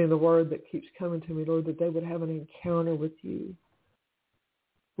keeps being the word that keeps coming to me, Lord, that they would have an encounter with you.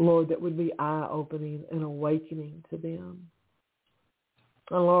 Lord, that would be eye-opening and awakening to them.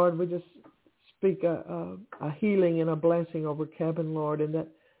 And Lord, we just speak a healing and a blessing over Kevin, Lord, and that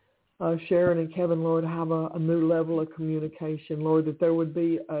Sharon and Kevin, Lord, have a new level of communication, Lord, that there would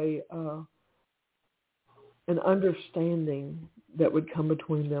be an understanding that would come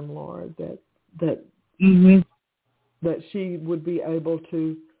between them, Lord, that she would be able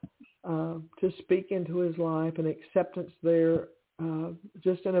to speak into his life, and acceptance there,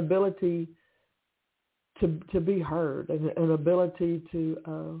 just an ability to be heard, and an ability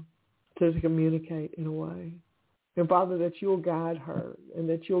to communicate in a way. And Father, that you'll guide her, and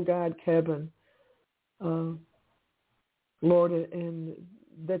that you'll guide Kevin, Lord, and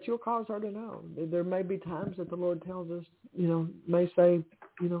that you'll cause her to know. There may be times that the Lord tells us, may say,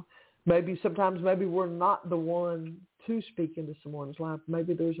 maybe sometimes we're not the one to speak into someone's life.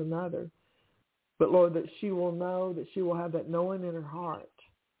 Maybe there's another. But Lord, that she will know, that she will have that knowing in her heart,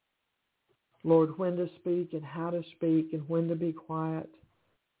 Lord, when to speak and how to speak and when to be quiet.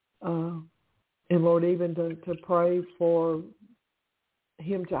 And Lord, even to pray for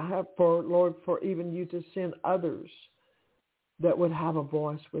him to have, for even you to send others that would have a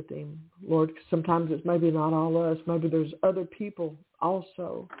voice with him. Lord, sometimes it's maybe not all us. Maybe there's other people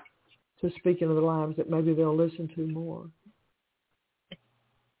also to speak into their lives that maybe they'll listen to more.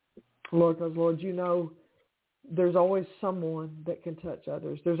 Lord, because Lord, there's always someone that can touch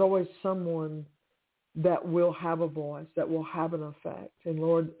others. There's always someone that will have a voice, that will have an effect. And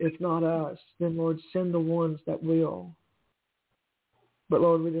Lord, if not us, then Lord, send the ones that will. But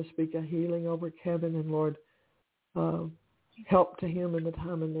Lord, we just speak a healing over Kevin, and Lord, help to him in the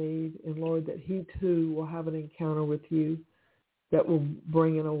time of need. And Lord, that he too will have an encounter with you that will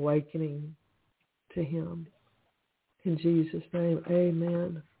bring an awakening to him. In Jesus' name,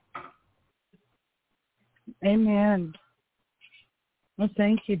 amen. Amen. Well,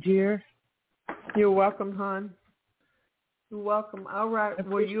 thank you, dear. You're welcome, hon. You're welcome. All right.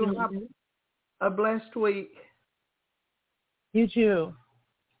 Well, you have a blessed week. You too.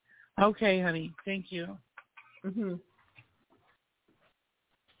 Okay, honey. Thank you. Mm-hmm.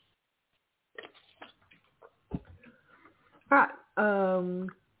 All right.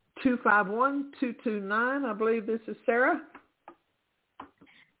 251-229. I believe this is Sarah.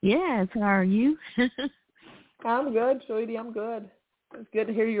 Yes, how are you? I'm good, sweetie. I'm good. It's good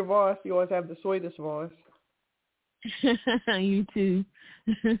to hear your voice. You always have the sweetest voice. You too.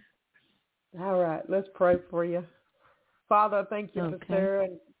 All right. Let's pray for you. Father, I thank you for Okay. Sarah.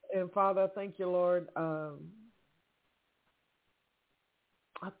 And Father, I thank you, Lord. I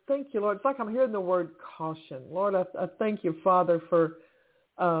thank you, Lord. It's like I'm hearing the word caution. Lord, I thank you, Father, for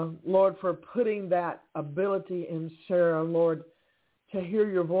Lord, for putting that ability in Sarah, Lord, to hear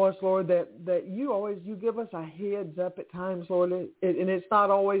your voice, Lord, that you give us a heads up at times, Lord, and it's not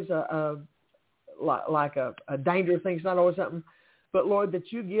always like a dangerous thing. It's not always something, but Lord,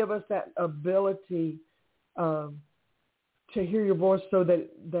 that you give us that ability to hear your voice, so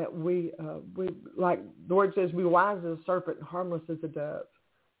that we like the word says, be wise as a serpent and harmless as a dove.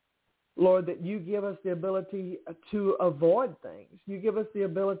 Lord, that you give us the ability to avoid things. You give us the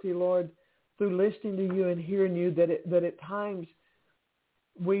ability, Lord, through listening to you and hearing you, that at times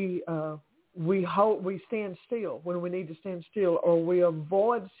we stand still when we need to stand still, or we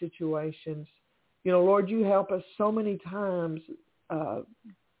avoid situations. You know, Lord, you help us so many times. God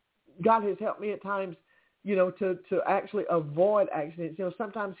has helped me at times, you know, to actually avoid accidents. You know,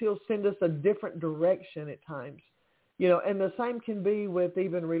 sometimes he'll send us a different direction at times. You know, and the same can be with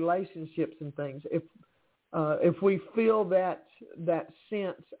even relationships and things. If we feel that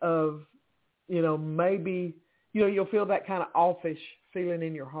sense of, you know, maybe, you know, you'll feel that kind of offish feeling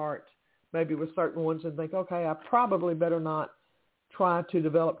in your heart, maybe with certain ones, and think, okay, I probably better not try to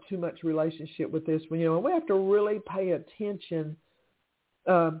develop too much relationship with this one. You know, and we have to really pay attention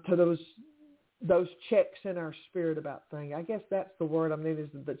to those checks in our spirit about things. I guess that's the word I mean,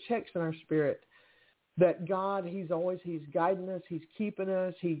 is the checks in our spirit. That God, he's guiding us, he's keeping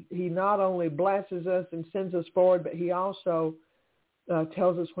us. He not only blesses us and sends us forward, but he also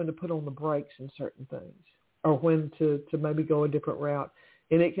tells us when to put on the brakes in certain things, or when to maybe go a different route.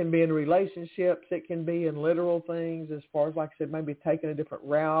 And it can be in relationships, it can be in literal things, as far as, like I said, maybe taking a different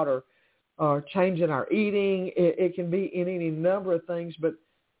route or changing our eating. It can be in any number of things, but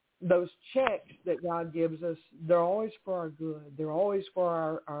those checks that God gives us, they're always for our good. They're always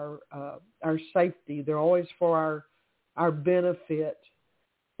for our safety. They're always for our benefit.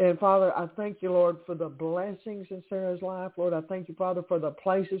 And Father, I thank you, Lord, for the blessings in Sarah's life. Lord, I thank you, Father, for the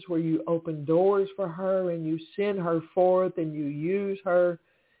places where you open doors for her and you send her forth and you use her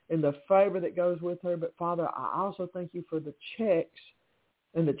and the favor that goes with her. But Father, I also thank you for the checks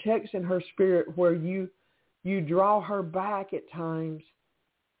and the checks in her spirit where you draw her back at times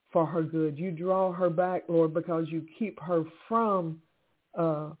for her good. You draw her back, Lord, because you keep her from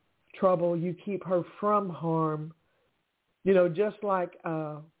trouble. You keep her from harm. You know, just like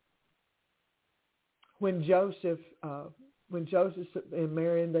when Joseph and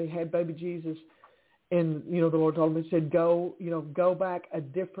Mary, and they had baby Jesus, and, you know, the Lord told him, he said, go back a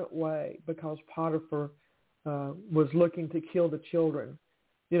different way, because Potiphar was looking to kill the children.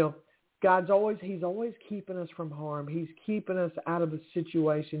 You know, he's always keeping us from harm. He's keeping us out of the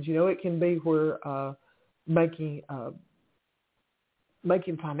situations. You know, it can be where making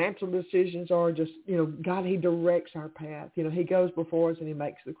financial decisions, or just, you know, God, he directs our path. You know, he goes before us and he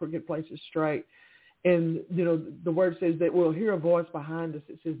makes the crooked places straight. And, you know, the word says that we'll hear a voice behind us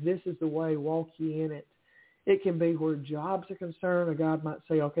that says, this is the way, walk ye in it. It can be where jobs are concerned, or God might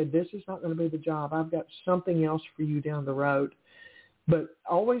say, okay, this is not going to be the job. I've got something else for you down the road. But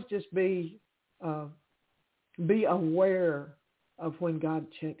always just be aware of when God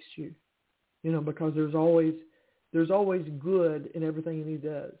checks you, you know, because there's always good in everything he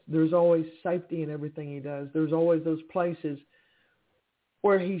does. There's always safety in everything he does. There's always those places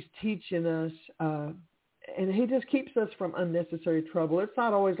where he's teaching us, and he just keeps us from unnecessary trouble. It's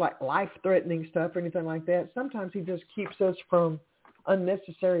not always like life-threatening stuff or anything like that. Sometimes he just keeps us from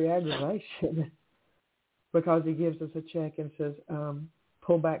unnecessary aggravation. Because he gives us a check and says,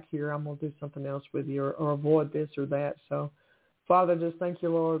 pull back here, I'm going to do something else with you, or avoid this or that. So, Father, just thank you,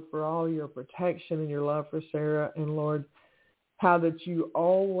 Lord, for all your protection and your love for Sarah. And, Lord, how that you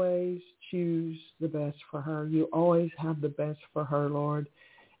always choose the best for her. You always have the best for her, Lord,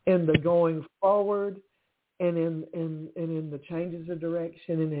 in the going forward and in the changes of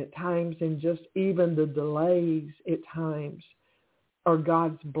direction, and at times in just even the delays at times are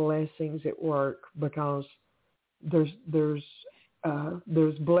God's blessings at work, because there's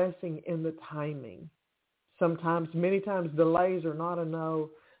blessing in the timing. Many times delays are not a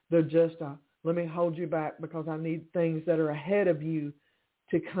no. They're just let me hold you back because I need things that are ahead of you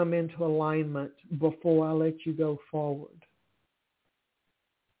to come into alignment before I let you go forward.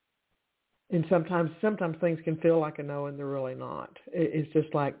 And sometimes things can feel like a no, and they're really not. It's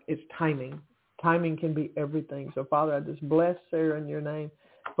just like it's timing. Timing can be everything. So, Father, I just bless Sarah in your name.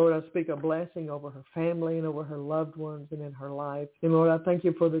 Lord, I speak a blessing over her family and over her loved ones and in her life. And, Lord, I thank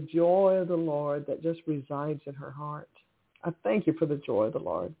you for the joy of the Lord that just resides in her heart. I thank you for the joy of the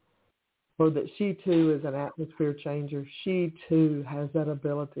Lord. Lord, that she, too, is an atmosphere changer. She, too, has that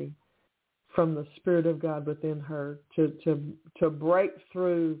ability from the Spirit of God within her to break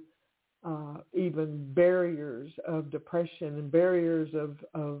through even barriers of depression and barriers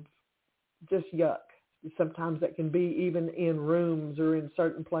of just yuck. Sometimes that can be even in rooms or in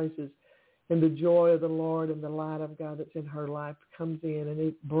certain places. And the joy of the Lord and the light of God that's in her life comes in, and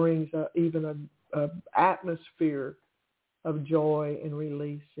it brings even a atmosphere of joy and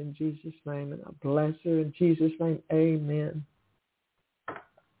release in Jesus' name. And I bless her in Jesus' name. Amen.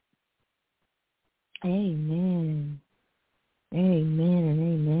 Amen. Amen and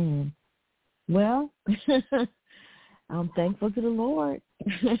amen. Well, I'm thankful to the Lord.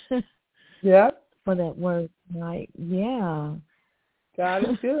 Yeah. For that word tonight. Yeah. God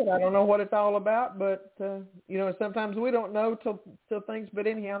is good. I don't know what it's all about, but, sometimes we don't know till things, but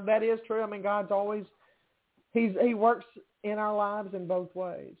anyhow, that is true. I mean, God's always, he works in our lives in both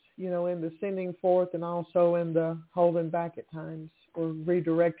ways, in the sending forth and also in the holding back at times or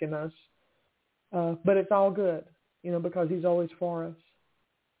redirecting us. But it's all good, because he's always for us.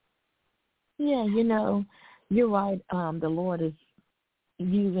 Yeah, you're right. The Lord is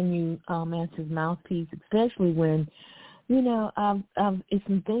using you as his mouthpiece, especially when, it's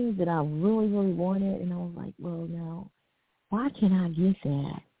some things that I really, really wanted, and I was like, well, now, why can't I get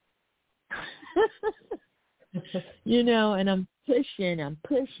that? And I'm pushing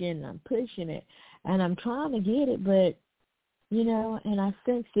it, and I'm trying to get it, but, and I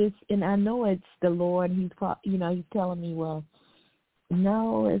sense this, and I know it's the Lord. He's telling me, well,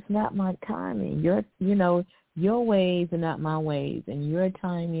 no, it's not my timing. Your ways are not my ways, and your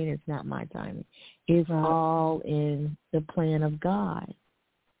timing is not my timing. It's all in the plan of God.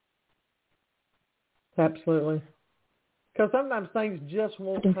 Absolutely. Because sometimes things just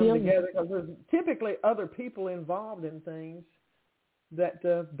won't come together because there's typically other people involved in things that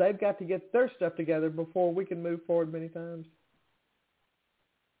they've got to get their stuff together before we can move forward many times.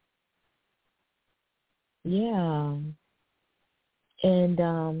 Yeah. And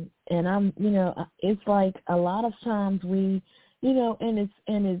I'm, it's like a lot of times we, and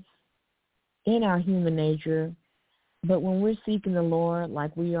it's in our human nature, but when we're seeking the Lord,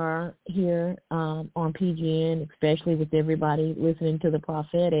 like we are here on PGN, especially with everybody listening to the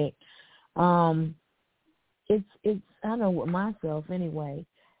prophetic, it's I know with myself anyway.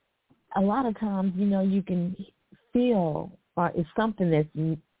 A lot of times, you can feel it's something that's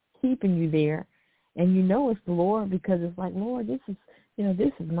keeping you there, and it's the Lord because it's like, Lord, this is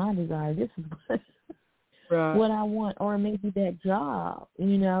my desire. This is what I want, or maybe that job,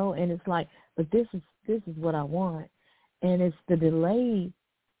 and it's like, but this is what I want. And it's the delay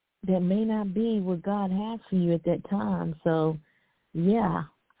that may not be what God has for you at that time. So, yeah,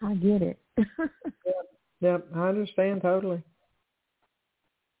 I get it. Yep, I understand totally.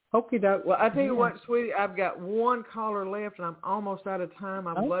 Okie doke. Well, I tell you what, sweetie, I've got one caller left, and I'm almost out of time.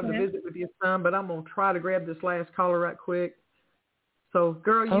 I would love to visit with you some, but I'm going to try to grab this last caller right quick. So,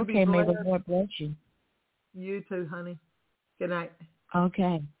 girl, you be blessed. Okay, may the Lord bless you. You too, honey. Good night.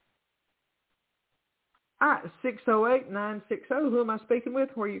 Okay. All right, 608-960. Who am I speaking with?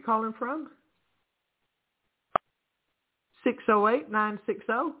 Where are you calling from?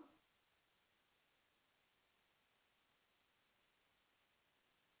 608-960.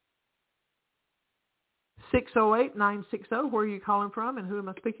 Where are you calling from, and who am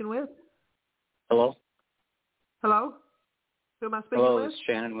I speaking with? Hello? Hello? Who am I speaking with? Hello, it's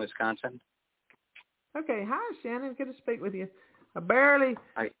Jeanne in Wisconsin. Okay, hi, Shannon. Good to speak with you. I barely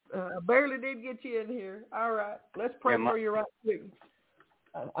did get you in here. All right, let's pray for you right quick.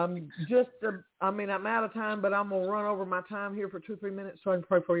 I'm out of time, but I'm going to run over my time here for 2-3 minutes so I can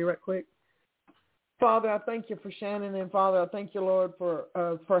pray for you right quick. Father, I thank you for Shannon, and Father, I thank you, Lord,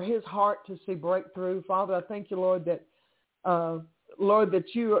 for his heart to see breakthrough. Father, I thank you, Lord, that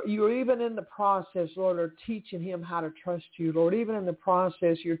you're even in the process, Lord, are teaching him how to trust you, Lord. Even in the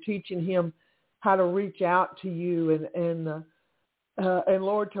process, you're teaching him how to reach out to you and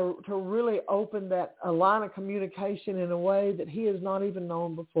Lord, to really open that line of communication in a way that he has not even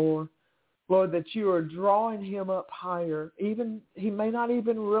known before. Lord, that you are drawing him up higher. Even he may not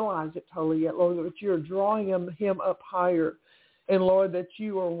even realize it totally yet, Lord, that you are drawing him up higher. And Lord, that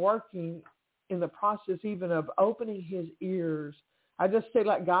you are working in the process even of opening his ears. I just say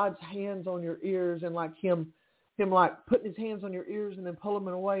like God's hands on your ears and like him him like putting his hands on your ears and then pulling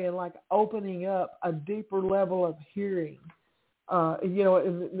them away and like opening up a deeper level of hearing,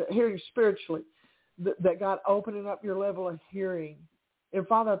 hearing spiritually, that God opening up your level of hearing. And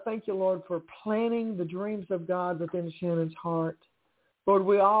Father, I thank you, Lord, for planting the dreams of God within Shannon's heart. Lord,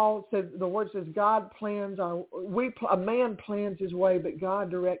 we all said, the word says God plans a man plans his way, but God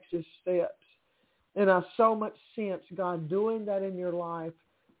directs his steps. And I so much sense God doing that in your life,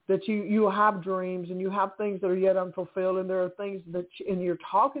 that you have dreams and you have things that are yet unfulfilled, and there are things and you're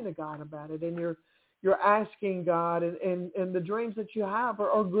talking to God about it, and you're asking God, and the dreams that you have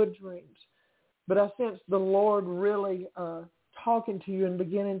are good dreams. But I sense the Lord really talking to you and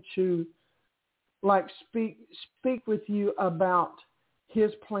beginning to like speak with you about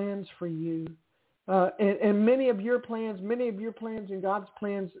his plans for you. And many of your plans and God's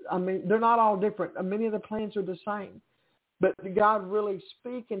plans, I mean, they're not all different. Many of the plans are the same. But God really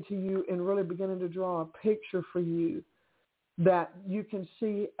speaking to you and really beginning to draw a picture for you that you can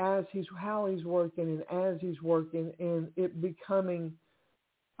see how he's working, and as he's working, and it becoming,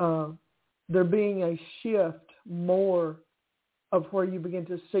 there being a shift more of where you begin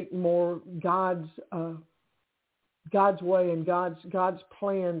to seek more God's way and God's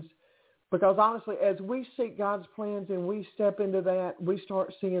plans. Because honestly, as we seek God's plans and we step into that, we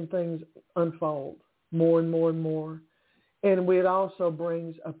start seeing things unfold more and more and more. And it also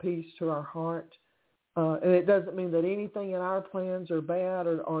brings a peace to our heart. And it doesn't mean that anything in our plans are bad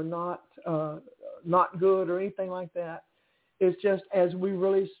or not good or anything like that. It's just as we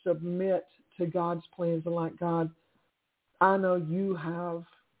really submit to God's plans and like, God, I know you have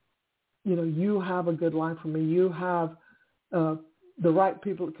a good life for me. You have the right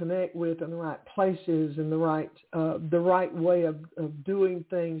people to connect with, and the right places, and the right way of doing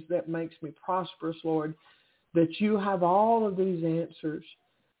things that makes me prosperous, Lord, that you have all of these answers.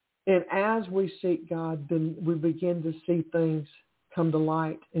 And as we seek God, then we begin to see things come to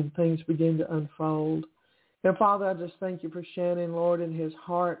light and things begin to unfold. And Father, I just thank you for Shannon, Lord, and his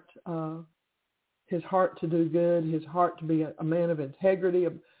heart to do good, his heart to be a man of integrity,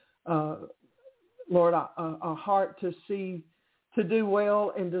 Lord, a heart to do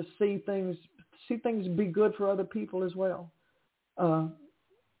well and to see things be good for other people as well.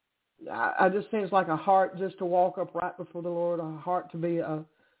 I just think it's like a heart just to walk up right before the Lord, a heart to be a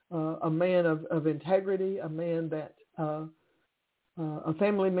man of integrity, a man that a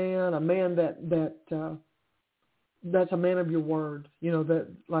family man, a man that's a man of your word. That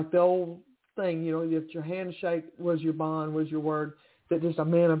like the old thing, if your handshake was your bond, was your word, that just a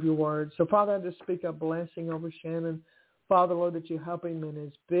man of your word. So Father, I just speak a blessing over Shannon. Father, Lord, that you help him in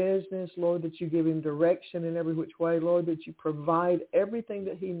his business. Lord, that you give him direction in every which way. Lord, that you provide everything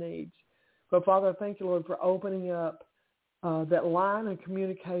that he needs. But Father, I thank you, Lord, for opening up that line of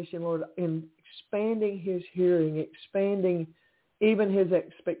communication, Lord, in expanding his hearing, expanding even his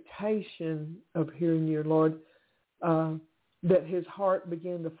expectation of hearing you, Lord, that his heart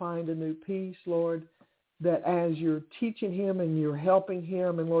begin to find a new peace, Lord, that as you're teaching him and you're helping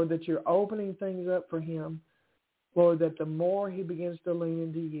him, and Lord, that you're opening things up for him, Lord, that the more he begins to lean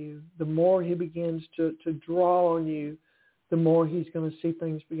into you, the more he begins to draw on you, the more he's going to see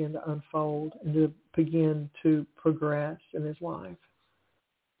things begin to unfold and to begin to progress in his life.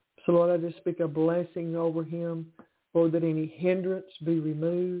 So, Lord, I just speak a blessing over him, Lord, that any hindrance be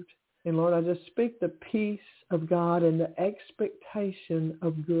removed. And, Lord, I just speak the peace of God and the expectation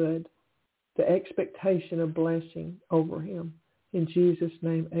of good, the expectation of blessing over him. In Jesus'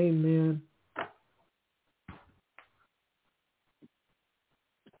 name, amen.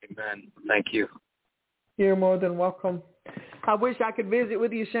 Amen. Thank you. You're more than welcome. I wish I could visit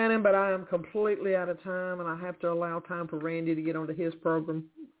with you, Shannon, but I am completely out of time, and I have to allow time for Randy to get onto his program.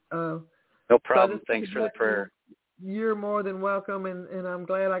 No problem. So thanks for the prayer. You're more than welcome, and I'm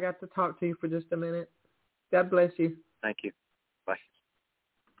glad I got to talk to you for just a minute. God bless you. Thank you. Bye.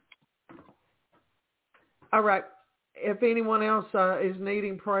 All right. If anyone else is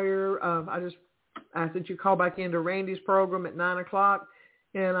needing prayer, I just ask that you call back into Randy's program at 9 o'clock,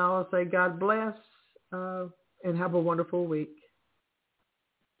 and I'll say God bless and have a wonderful week.